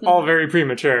was all very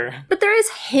premature. But there is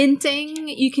hinting.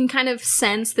 You can kind of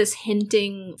sense this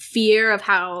hinting fear of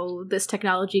how this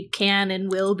technology can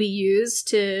and will be used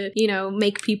to,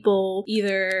 make people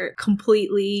either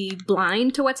completely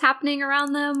blind to what's happening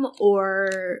around them,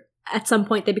 or at some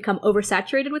point they become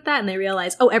oversaturated with that and they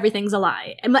realize, oh, everything's a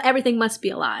lie. Everything must be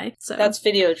a lie. So that's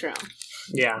Videodrome.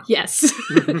 Yeah. Yes.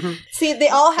 See, they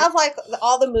all have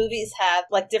all the movies have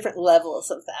like different levels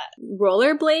of that.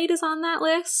 Rollerblade is on that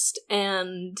list,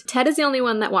 and Ted is the only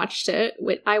one that watched it.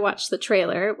 I watched the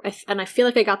trailer, and I feel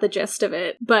like I got the gist of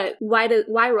it. But why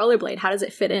Rollerblade? How does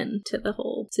it fit into the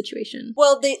whole situation?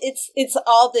 Well, it's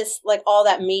all this, like, all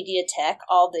that media tech,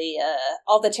 all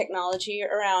the technology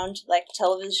around like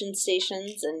television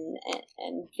stations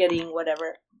and getting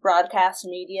whatever broadcast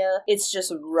media. It's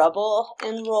just rubble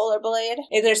in Rollerblade.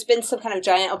 There's been some kind of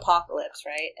giant apocalypse,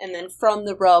 right? And then from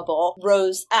the rubble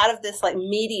rose, out of this like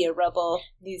media rubble,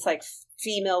 these like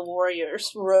female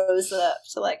warriors rose up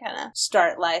to like kind of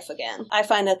start life again. I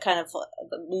find a kind of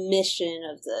the mission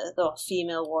of the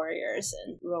female warriors,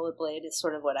 and Rollerblade is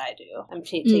sort of what I do. I'm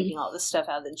taking all this stuff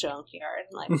out of the junkyard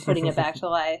and like putting it back to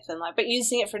life, and like, but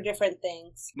using it for different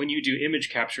things. When you do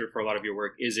image capture for a lot of your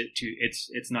work, is it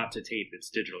it's not to tape,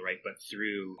 it's digital, right? But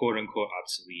through quote unquote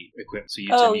obsolete equipment.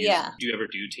 So do you ever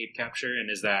do tape capture? And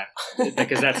is that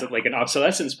because that's like an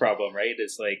obsolescence problem, right?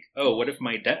 It's like, oh, what if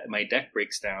my deck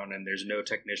breaks down and there's no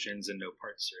technicians and no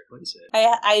parts to replace it?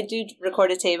 I do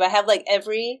record a tape. I have like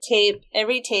every tape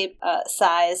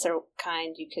size or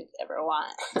kind you could ever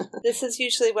want. This is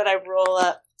usually what I roll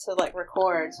up to like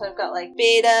record. So I've got like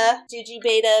beta,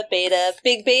 digibeta, beta,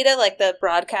 big beta, like the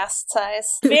broadcast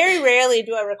size. Very rarely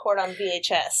do I record on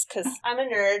VHS because I'm a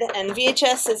nerd and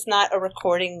VHS is not a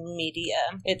recording media.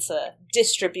 It's a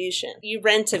distribution. You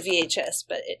rent a VHS,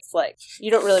 but it's like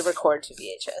you don't really record to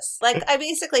VHS. Like I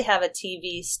basically have a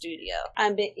TV studio.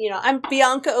 I'm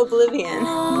Bianca Oblivion.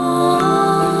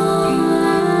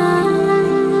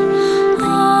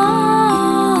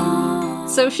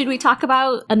 So should we talk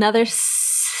about another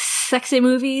sexy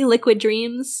movie, Liquid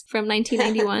Dreams from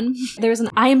 1991? There was an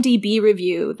IMDb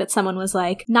review that someone was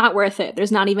like, not worth it.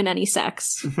 There's not even any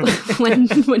sex when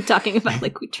talking about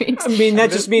Liquid Dreams. I mean,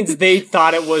 that just means they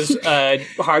thought it was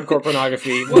hardcore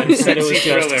pornography when said it was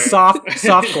just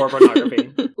softcore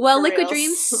pornography. Well, For Liquid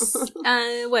reals. Dreams,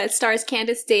 it stars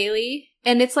Candace Daly.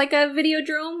 And it's like a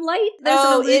Videodrome light. There's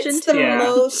an allusion it's to the Yeah.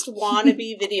 most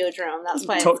wannabe Videodrome. That's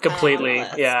why it's kinda Completely, on the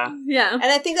list. yeah. Yeah. And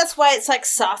I think that's why it's like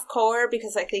softcore,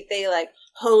 because I think they like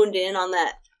honed in on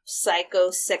that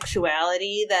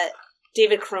psychosexuality that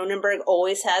David Cronenberg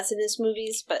always has in his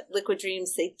movies, but Liquid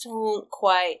Dreams, they don't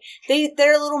quite.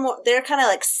 They're a little more. They're kind of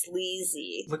like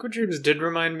sleazy. Liquid Dreams did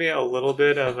remind me a little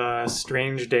bit of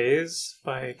Strange Days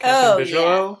by Catherine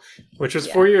Bigelow, which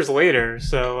was 4 years later.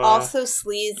 So Also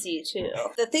sleazy too.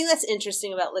 The thing that's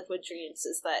interesting about Liquid Dreams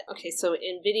is that so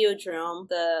in Videodrome,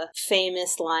 the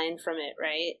famous line from it,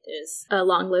 right, is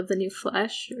Long Live the New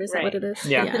Flesh, or is that what it is?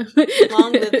 Yeah.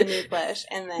 "Long live the new flesh,"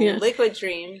 and then Liquid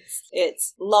Dreams,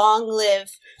 it's "Long live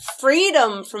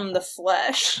freedom from the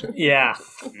flesh." Yeah.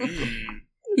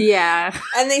 Yeah.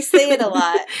 And they say it a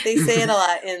lot. They say it a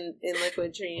lot in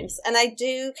Liquid Dreams. And I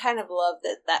do kind of love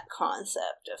that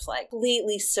concept of like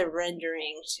completely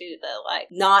surrendering to the like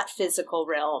not physical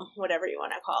realm, whatever you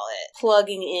want to call it,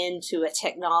 plugging into a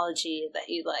technology that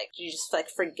you just like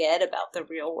forget about the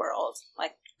real world.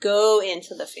 Like go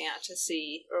into the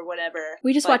fantasy or whatever.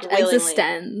 We just like, watched willingly.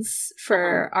 Existence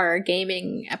for our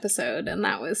gaming episode, and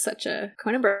that was such a...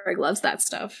 Cronenberg loves that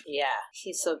stuff. Yeah,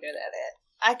 he's so good at it.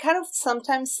 I kind of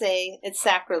sometimes say it's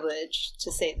sacrilege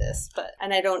to say this,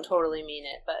 and I don't totally mean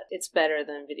it, but it's better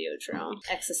than Videodrome.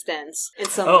 Existence, in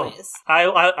some ways.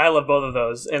 I love both of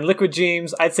those. And Liquid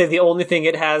Dreams, I'd say the only thing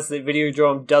it has that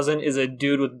Videodrome doesn't is a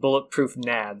dude with bulletproof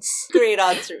nads. Great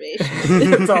observation.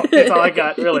 That's all I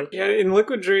got, really. Yeah, in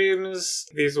Liquid Dreams,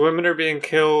 these women are being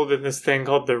killed in this thing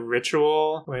called the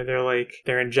Ritual, where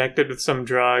they're injected with some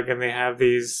drug and they have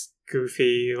these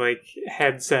goofy like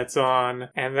headsets on,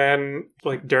 and then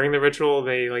like during the ritual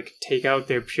they like take out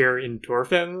their pure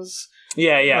endorphins.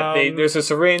 There's a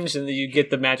syringe and then you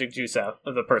get the magic juice out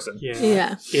of the person.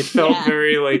 It felt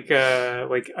very like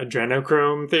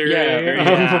adrenochrome theory.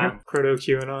 Proto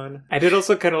QAnon. I did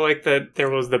also kind of like that there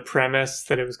was the premise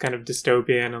that it was kind of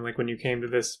dystopian, and like when you came to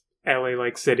this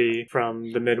LA-like city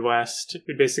from the Midwest,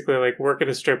 you basically like work at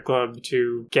a strip club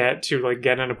to get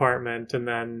an apartment, and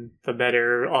then the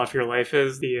better off your life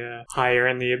is, the higher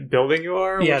in the building you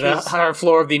are. Yeah, the higher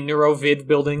floor of the Neurovid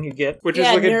building you get. Which is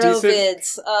like a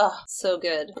Neurovids. Oh, so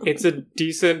good. It's a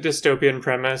decent dystopian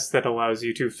premise that allows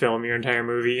you to film your entire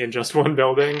movie in just one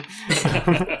building.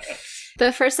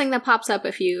 The first thing that pops up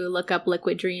if you look up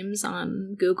Liquid Dreams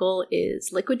on Google is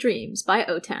Liquid Dreams by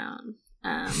O-Town.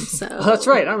 So that's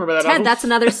right, I remember that. Ted, that's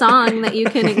another song that you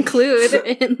can include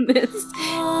in this.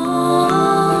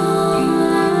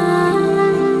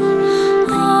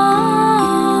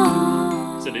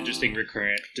 It's an interesting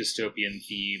recurrent dystopian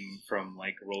theme, from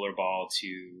like Rollerball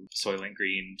to Soylent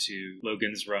Green to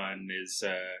Logan's Run, is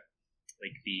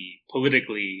like the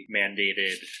politically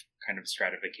mandated kind of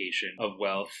stratification of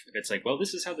wealth. It's like, well,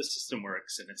 this is how the system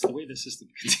works, and it's the way the system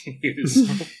continues,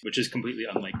 which is completely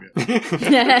unlike real.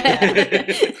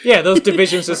 Yeah, those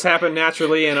divisions just happen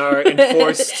naturally and are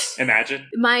enforced. Imagine.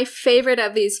 My favorite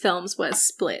of these films was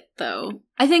Split, though.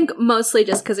 I think mostly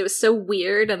just because it was so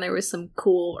weird and there was some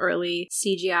cool early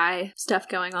CGI stuff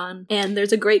going on. And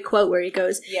there's a great quote where he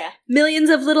goes,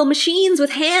 "Millions of little machines with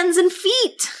hands and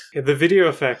feet." Yeah, the video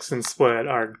effects in Split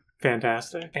are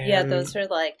fantastic. Yeah, those are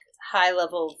like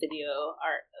high-level video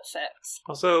art effects.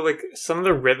 Also, like, some of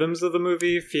the rhythms of the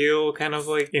movie feel kind of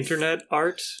like internet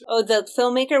art. Oh, the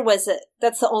filmmaker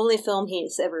that's the only film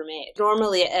he's ever made.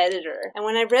 Normally an editor. And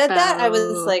when I read that, I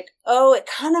was like, oh, it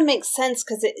kind of makes sense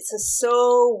because it's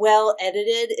so well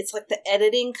edited. It's like the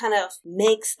editing kind of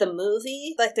makes the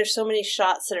movie. Like, there's so many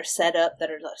shots that are set up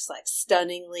that are just like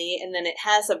stunningly, and then it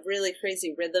has a really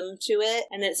crazy rhythm to it,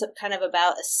 and it's kind of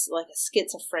about a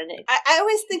schizophrenic. I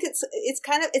always think it's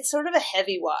sort of a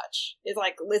heavy watch. It's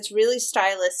like it's really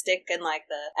stylistic, and like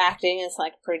the acting is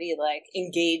like pretty like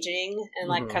engaging and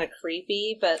like kind of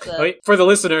creepy. But for the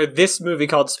listener, this movie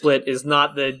called Split is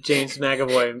not the James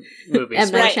McAvoy movie.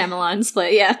 M. Night Shyamalan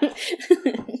Split, yeah.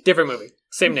 Different movie.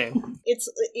 Same name.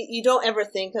 You don't ever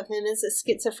think of him as a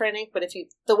schizophrenic, but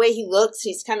the way he looks,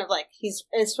 he's kind of like,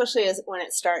 especially when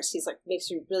it starts, he's like, makes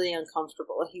you really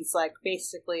uncomfortable. He's like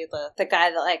basically the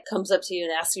guy that like comes up to you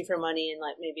and asks you for money and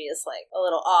like maybe is like a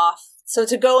little off. So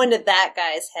to go into that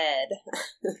guy's head,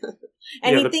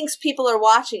 and he thinks people are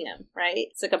watching him, right?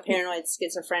 It's like a paranoid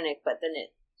schizophrenic, but then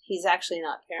he's actually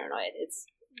not paranoid.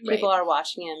 People are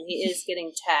watching him. He is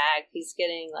getting tagged. He's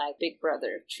getting, like, Big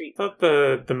Brother treatment. I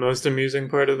thought the most amusing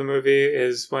part of the movie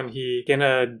is when in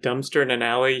a dumpster in an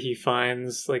alley, he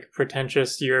finds, like, a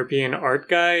pretentious European art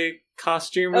guy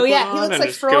costume. Oh, yeah, he looks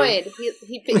like Freud.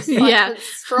 He picks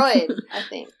Freud, I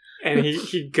think. And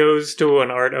he goes to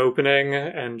an art opening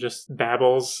and just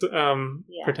babbles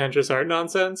pretentious art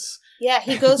nonsense. Yeah,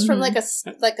 he goes from like a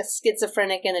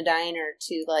schizophrenic in a diner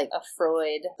to like a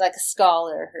Freud, like a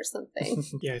scholar or something.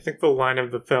 Yeah, I think the line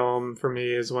of the film for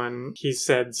me is when he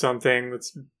said something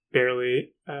that's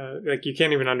barely, like you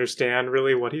can't even understand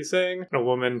really what he's saying. A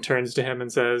woman turns to him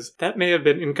and says, "That may have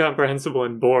been incomprehensible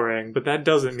and boring, but that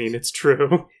doesn't mean it's true."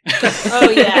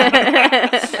 Oh yeah,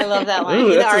 I love that line.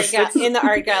 Ooh, in the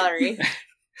art gallery.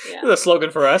 Yeah. The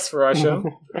slogan for us, for our show.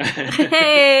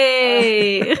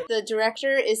 Hey! The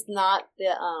director is not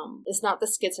the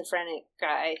schizophrenic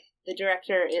guy. The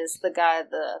director is the guy,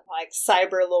 the like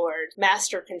cyber lord,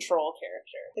 master control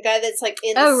character. The guy that's like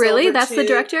in the Oh, really? silver That's tube. the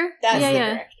director? That's the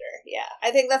director. Yeah,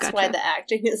 I think that's why the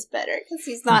acting is better, because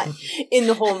he's not in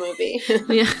the whole movie.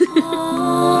 Yeah.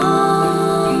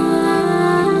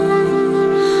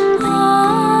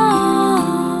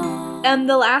 And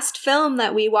the last film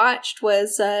that we watched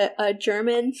was a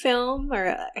German film,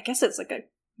 or I guess it's like a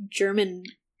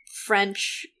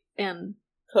German-French and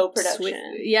co-production.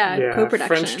 Co-production.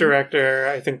 French director,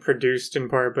 I think produced in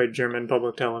part by German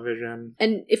public television.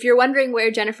 And if you're wondering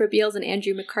where Jennifer Beals and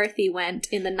Andrew McCarthy went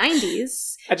in the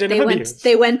 90s,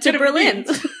 they went to Berlin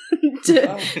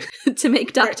to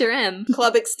make Dr. M.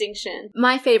 Club Extinction.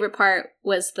 My favorite part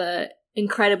was the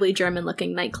incredibly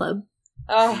German-looking nightclub.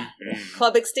 Oh,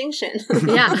 Club Extinction.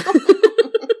 Yeah.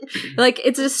 Like,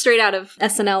 it's just straight out of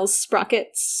SNL's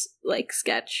Sprockets, like,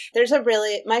 sketch.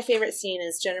 My favorite scene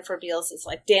is Jennifer Beals is,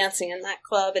 like, dancing in that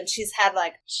club, and she's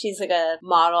like a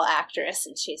model actress,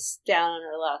 and she's down on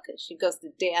her luck, and she goes to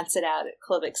dance it out at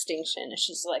Club Extinction, and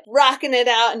she's, like, rocking it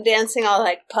out and dancing all,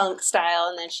 like, punk style,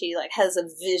 and then she, like, has a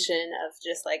vision of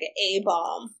just, like, an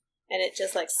A-bomb, and it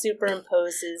just, like,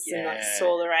 superimposes and, like,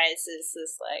 solarizes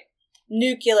this, like,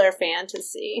 nuclear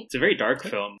fantasy. It's a very dark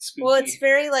film. Spooky. Well, it's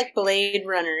very like Blade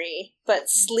Runner-y, but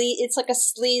it's like a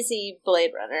sleazy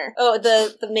Blade Runner. Oh,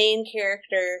 the main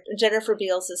character, Jennifer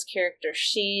Beals' character,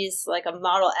 she's like a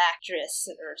model actress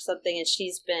or something, and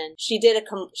she did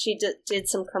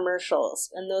some commercials,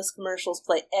 and those commercials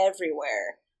play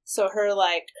everywhere. So her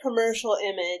like commercial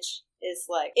image is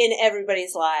like in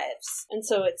everybody's lives, and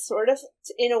so it's sort of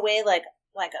in a way like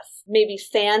a maybe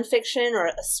fan fiction or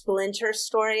a splinter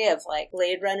story of like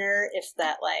Blade Runner, if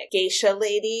that like geisha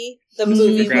lady, the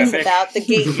movie was about the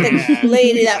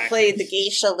lady that played the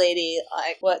geisha lady,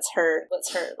 like what's her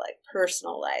like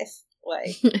personal life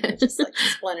like, just like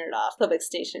splintered off. Club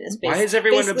Extinction is basically. Why is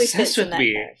everyone obsessed with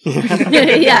me?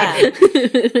 Yeah.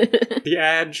 The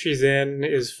ad she's in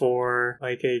is for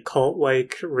like a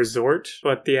cult-like resort,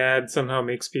 but the ad somehow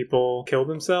makes people kill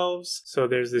themselves. So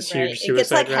there's this huge suicide It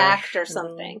gets like rush. hacked or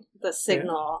something. The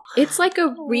signal. It's like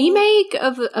a remake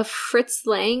of a Fritz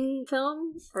Lang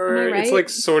film. Or Am I right? it's like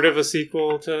sort of a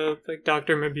sequel to like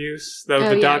Dr. Mabuse, though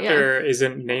the doctor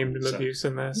isn't named Mabuse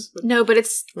in this. But... No, but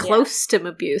it's close to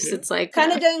Mabuse. Yeah. It's like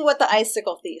kind of doing what The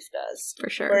Icicle Thief does, for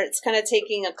sure. Where it's kind of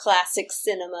taking a classic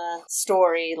cinema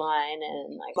storyline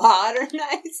and like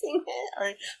modernizing it,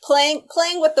 or playing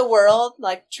with the world,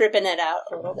 like tripping it out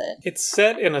a little bit. It's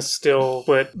set in a still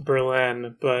lit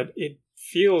Berlin, but it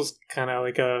feels kind of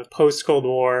like a post-Cold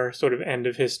War sort of end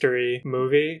of history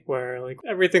movie where like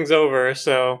everything's over,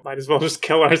 so might as well just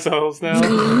kill ourselves now.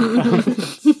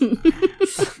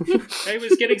 I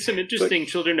was getting some interesting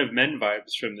Children of Men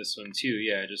vibes from this one too.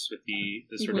 Yeah, just with the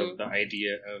sort of the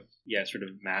idea of sort of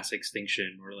mass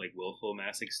extinction or like willful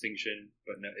mass extinction,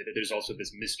 but no, there's also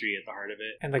this mystery at the heart of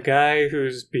it. And the guy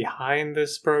who's behind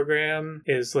this program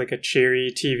is like a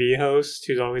cheery TV host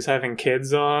who's always having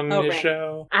kids on his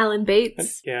show. Alan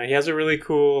Bates. Yeah, he has a really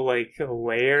cool like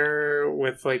layer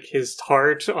with like his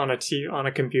heart on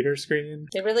a computer screen.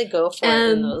 They really go for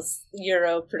it in those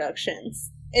Euro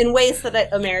productions. In ways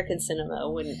that American cinema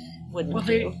wouldn't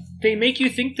do. they make you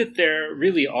think that there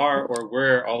really are or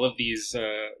were all of these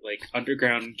like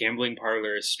underground gambling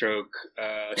parlors stroke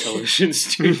television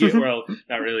studio. Well,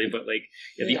 not really, but like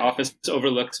the office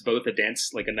overlooks both a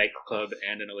dance, like a nightclub,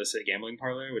 and an illicit gambling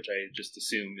parlor, which I just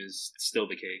assume is still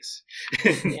the case.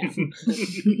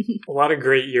 A lot of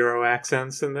great Euro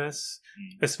accents in this.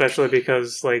 Especially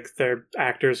because, like, they're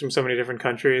actors from so many different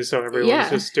countries, so everyone's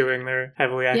just doing their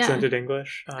heavily accented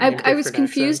English. I was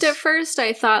confused at first.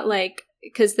 I thought, like,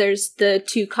 because there's the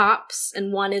two cops,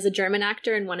 and one is a German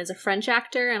actor and one is a French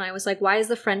actor, and I was like, why is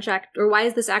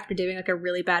this actor doing, like, a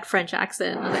really bad French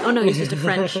accent? And I was like, oh no, he's just a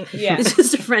French, he's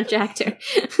just a French actor.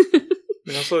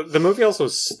 And also, the movie also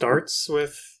starts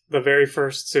with the very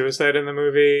first suicide in the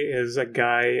movie is a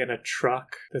guy in a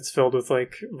truck that's filled with,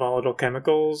 like, volatile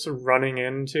chemicals running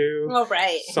into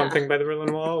something by the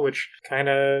Berlin Wall, which kind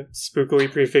of spookily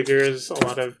prefigures a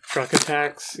lot of truck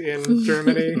attacks in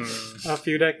Germany a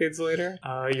few decades later.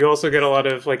 You also get a lot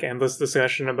of, like, endless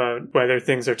discussion about whether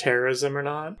things are terrorism or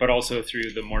not. But also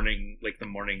through the morning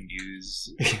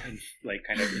news, like,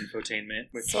 kind of infotainment.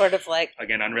 Which, sort of like...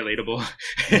 Again, unrelatable.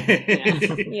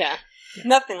 Yeah.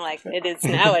 Nothing like it is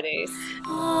nowadays.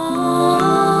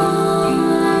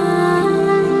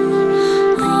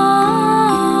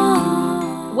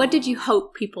 What did you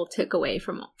hope people took away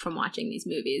from watching these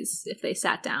movies if they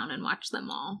sat down and watched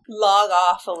them all? Log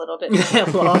off a little bit.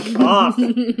 Log off.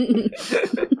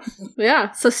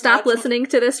 Yeah, so stop listening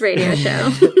to this radio show.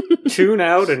 Tune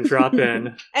out and drop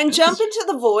in. And jump into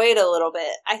the void a little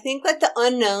bit. I think, like, the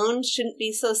unknown shouldn't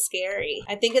be so scary.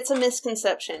 I think it's a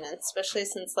misconception, especially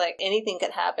since, like, anything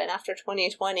could happen after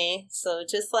 2020. So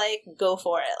just, like, go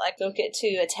for it. Like, don't get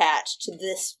too attached to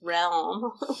this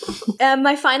realm.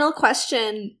 My final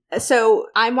question. So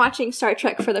I'm watching Star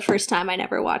Trek for the first time. I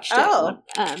never watched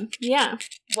it. Yeah.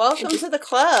 Welcome to the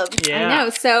club. Yeah. I know.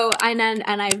 So and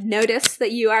I've noticed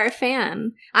that you are a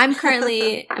fan. I'm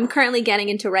currently getting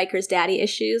into Riker's daddy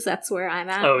issues. That's where I'm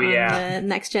at. On the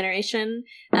Next Generation.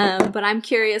 But I'm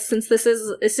curious, since this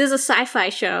is a sci-fi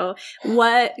show,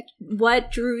 what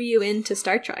drew you into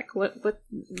Star Trek?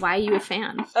 Why are you a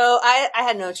fan? Oh, I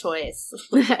had no choice.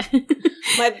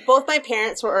 Both my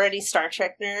parents were already Star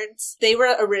Trek nerds. They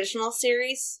were original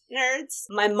series nerds.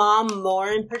 My mom, more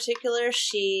in particular,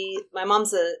 my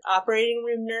mom's an operating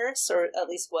room nurse, or at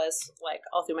least was, like,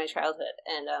 all through my childhood.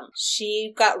 And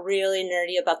she got really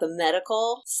nerdy about the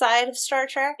medical side of Star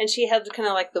Trek. And she had kind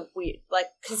of like the weird, like,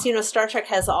 because, you know, Star Trek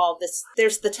has all this,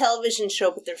 there's the television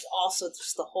show, but there's also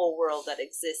just the whole world that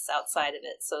exists outside of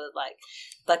it. So, like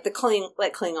the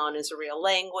Klingon is a real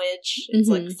language. It's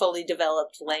like fully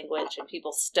developed language, and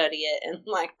people study it. And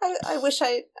like, I wish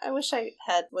I was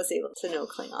able to know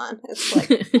Klingon. It's like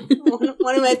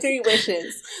one of my 3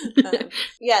 wishes.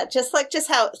 Just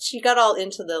how she got all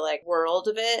into the, like, world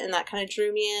of it, and that kind of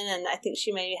drew me in. And I think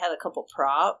she maybe had a couple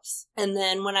props. And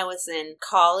then when I was in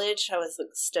college, I was,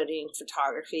 like, studying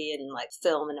photography and, like,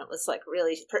 film, and it was, like,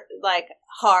 really like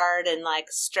hard and, like,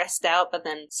 stressed out. But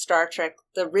then Star Trek,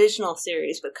 the original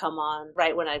series, would come on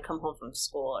right when I'd come home from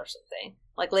school or something,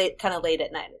 like late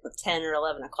at night, like 10 or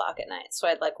 11 o'clock at night. So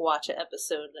I'd, like, watch an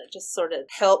episode, and it just sort of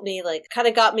helped me, like, kind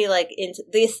of got me, like, into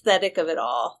the aesthetic of it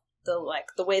all.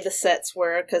 The way the sets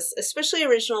were, because especially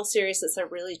original series are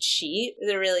really cheap.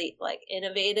 They're really, like,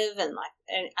 innovative, and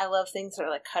I love things that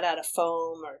are, like, cut out of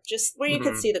foam, or just where you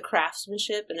could see the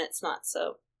craftsmanship, and it's not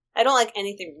so. I don't like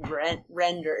anything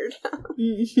rendered.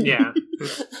 Yeah.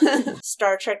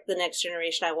 Star Trek: The Next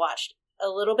Generation I watched a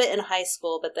little bit in high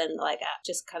school, but then, like, I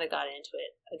just kind of got into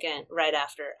it again right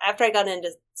after I got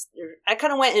into. I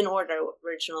kind of went in order: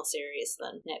 original series,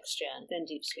 then Next Gen, then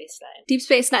Deep Space Nine. Deep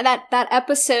Space Nine. That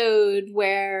episode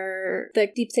where the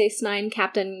Deep Space Nine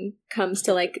captain comes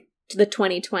to, like, the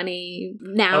 2020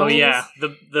 now. Oh yeah,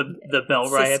 the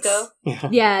Bell riots.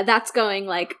 Yeah, that's going,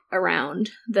 like, around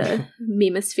the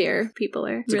memosphere. People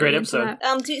are. It's really a great episode.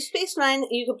 Deep Space Nine,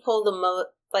 you could pull the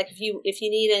like, if you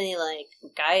need any, like,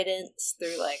 guidance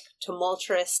through, like,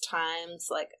 tumultuous times,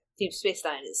 like, Deep Space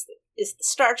Nine is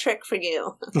Star Trek for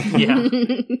you. Yeah.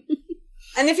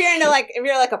 And if you're into, like,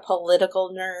 a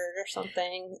political nerd or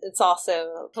something, it's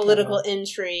also political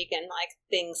intrigue and, like,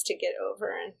 things to get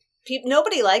over. And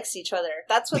nobody likes each other.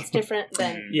 That's what's different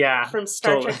than from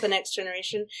Star Trek: The Next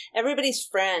Generation. Everybody's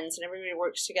friends, and everybody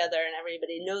works together, and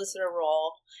everybody knows their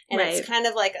role. And it's kind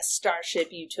of like a Starship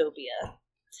utopia.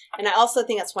 And I also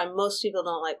think that's why most people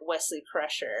don't like Wesley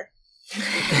Crusher.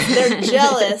 They're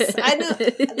jealous. I know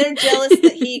they're jealous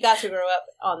that he got to grow up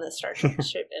on the Starship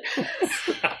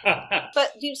Enterprise.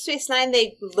 But Deep Space Nine,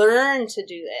 they learn to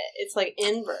do it. It's like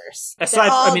inverse. They're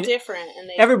all different.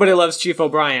 And everybody loves Chief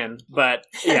O'Brien, but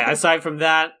yeah, aside from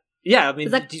that, Yeah, I mean,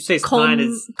 Is that did you say Colm- mine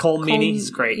is Cole Meany? Colm- He's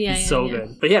great. yeah, He's yeah, so yeah.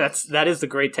 good. But yeah, that is the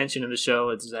great tension in the show.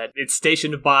 It's that it's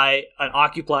stationed by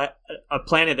a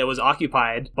planet that was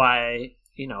occupied by,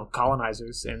 you know,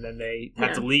 colonizers, and then they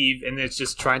have to leave, and it's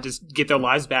just trying to get their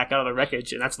lives back out of the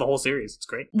wreckage, and that's the whole series. It's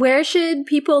great. Where should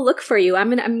people look for you?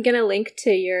 I'm gonna link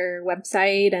to your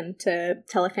website and to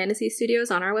Telefantasy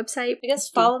Studios on our website. I guess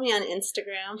follow me on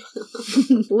Instagram.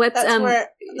 What's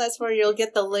That's where you'll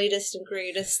get the latest and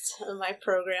greatest of my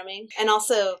programming. And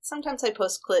also, sometimes I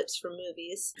post clips from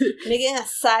movies. Making a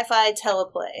sci-fi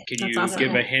teleplay. Can That's you awesome.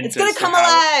 give a hint? It's gonna as to come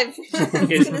how- alive.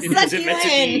 It's gonna suck you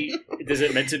in. Is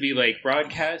it meant to be like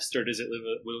broadcast, or will it live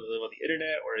on the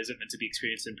internet, or is it meant to be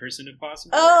experienced in person if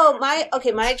possible? Oh,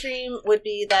 my dream would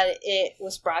be that it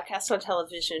was broadcast on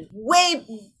television.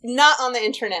 Not on the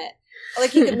internet.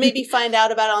 Like, you could maybe find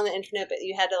out about it on the internet, but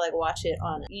you had to, like, watch it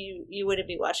on... You wouldn't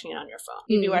be watching it on your phone.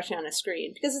 You'd be watching it on a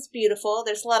screen. Because it's beautiful.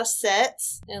 There's a lot of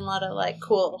sets and a lot of, like,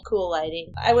 cool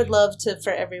lighting. I would love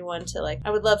for everyone to, like...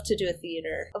 I would love to do a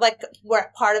theater. Like,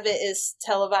 where part of it is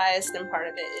televised and part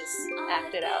of it is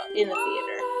acted out in the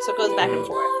theater. So it goes back and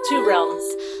forth. Two realms.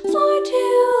 For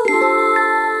too long.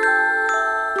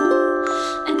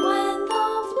 And when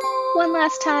the One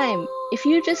last time, if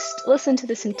you just listened to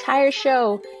this entire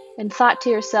show and thought to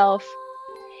yourself,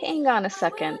 hang on a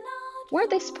second, weren't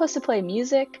they supposed to play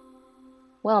music?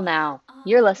 Well, now,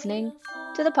 you're listening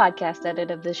to the podcast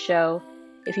edit of this show.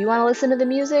 If you want to listen to the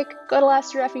music, go to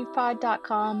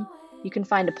lastrefugepod.com. You can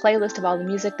find a playlist of all the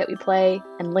music that we play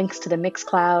and links to the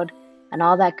Mixcloud and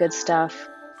all that good stuff.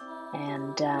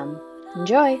 And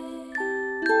enjoy.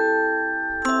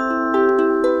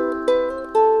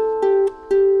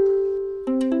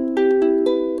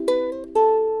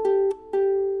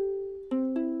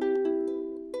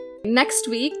 Next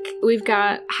week, we've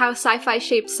got How Sci-Fi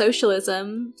Shaped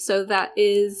Socialism. So that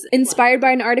is inspired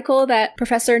by an article that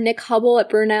Professor Nick Hubble at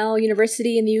Brunel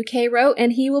University in the UK wrote,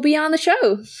 and he will be on the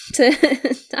show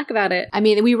to talk about it. I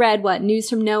mean, we read, News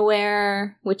from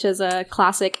Nowhere, which is a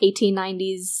classic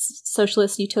 1890s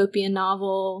socialist utopian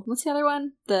novel. What's the other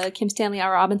one? The Kim Stanley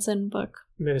R. Robinson book.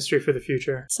 Ministry for the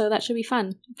Future. So that should be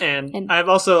fun. And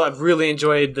I've really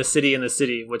enjoyed The City in the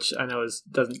City, which I know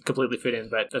doesn't completely fit in,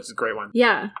 but that's a great one.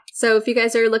 Yeah. So if you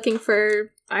guys are looking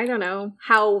for, I don't know,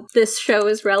 how this show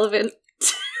is relevant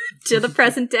to the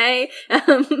present day,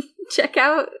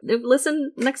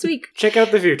 listen next week. Check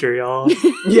out the future, y'all.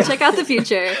 Yeah. Check out the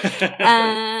future.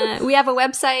 We have a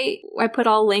website. I put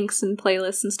all links and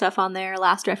playlists and stuff on there,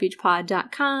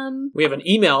 lastrefugepod.com. We have an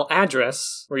email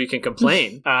address where you can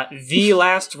complain.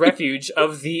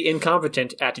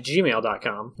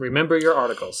 thelastrefugeoftheincompetent@gmail.com. Remember your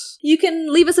articles. You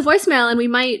can leave us a voicemail and we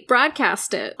might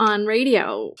broadcast it on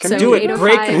radio. Can do it.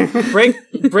 805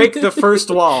 break the first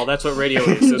wall. That's what radio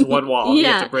is. There's one wall. You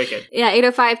have to break it. Yeah,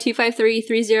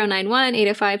 805-253-3091,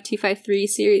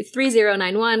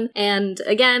 805-253-3091. And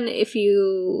again, if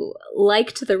you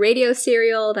liked the radio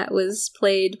serial that was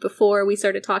played before we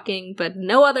started talking, but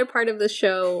no other part of the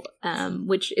show,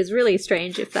 which is really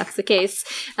strange if that's the case,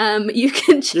 you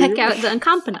can check out the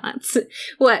Incompetents.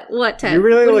 What, Ted? You're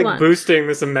really What do you like want? boosting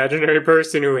this imaginary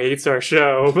person who hates our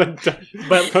show, but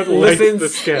listens the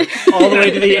sketch all the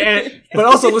way to the end, but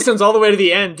also listens all the way to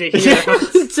the end to hear.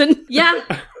 Yeah,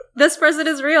 this person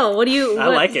is real. I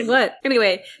like it. What?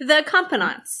 Anyway, the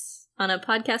Incompetents on a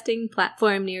podcasting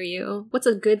platform near you. What's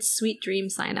a good sweet dream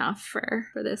sign off for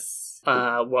this?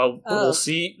 We'll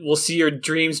see your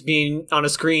dreams being on a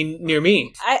screen near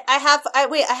me. I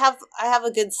have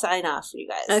a good sign off for you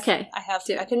guys. Okay.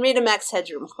 I can read a Max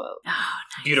Headroom quote. Oh,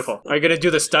 nice. Beautiful. Are you gonna do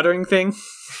the stuttering thing?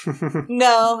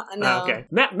 No. Okay.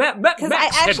 Max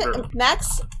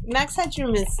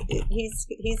Headroom is he's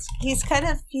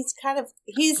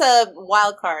a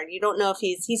wild card. You don't know if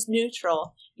he's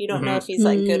neutral. You don't know if he's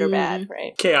like good or bad,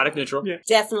 right? Chaotic neutral. Yeah.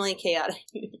 Definitely chaotic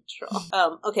neutral.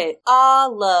 Okay. Ah,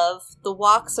 love, the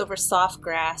walks over soft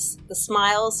grass, the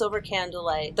smiles over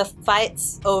candlelight, the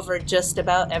fights over just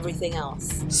about everything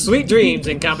else. Sweet dreams,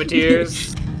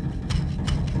 Incompeters.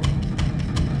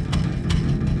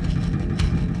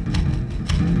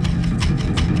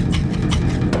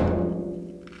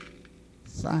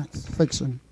 Science fiction.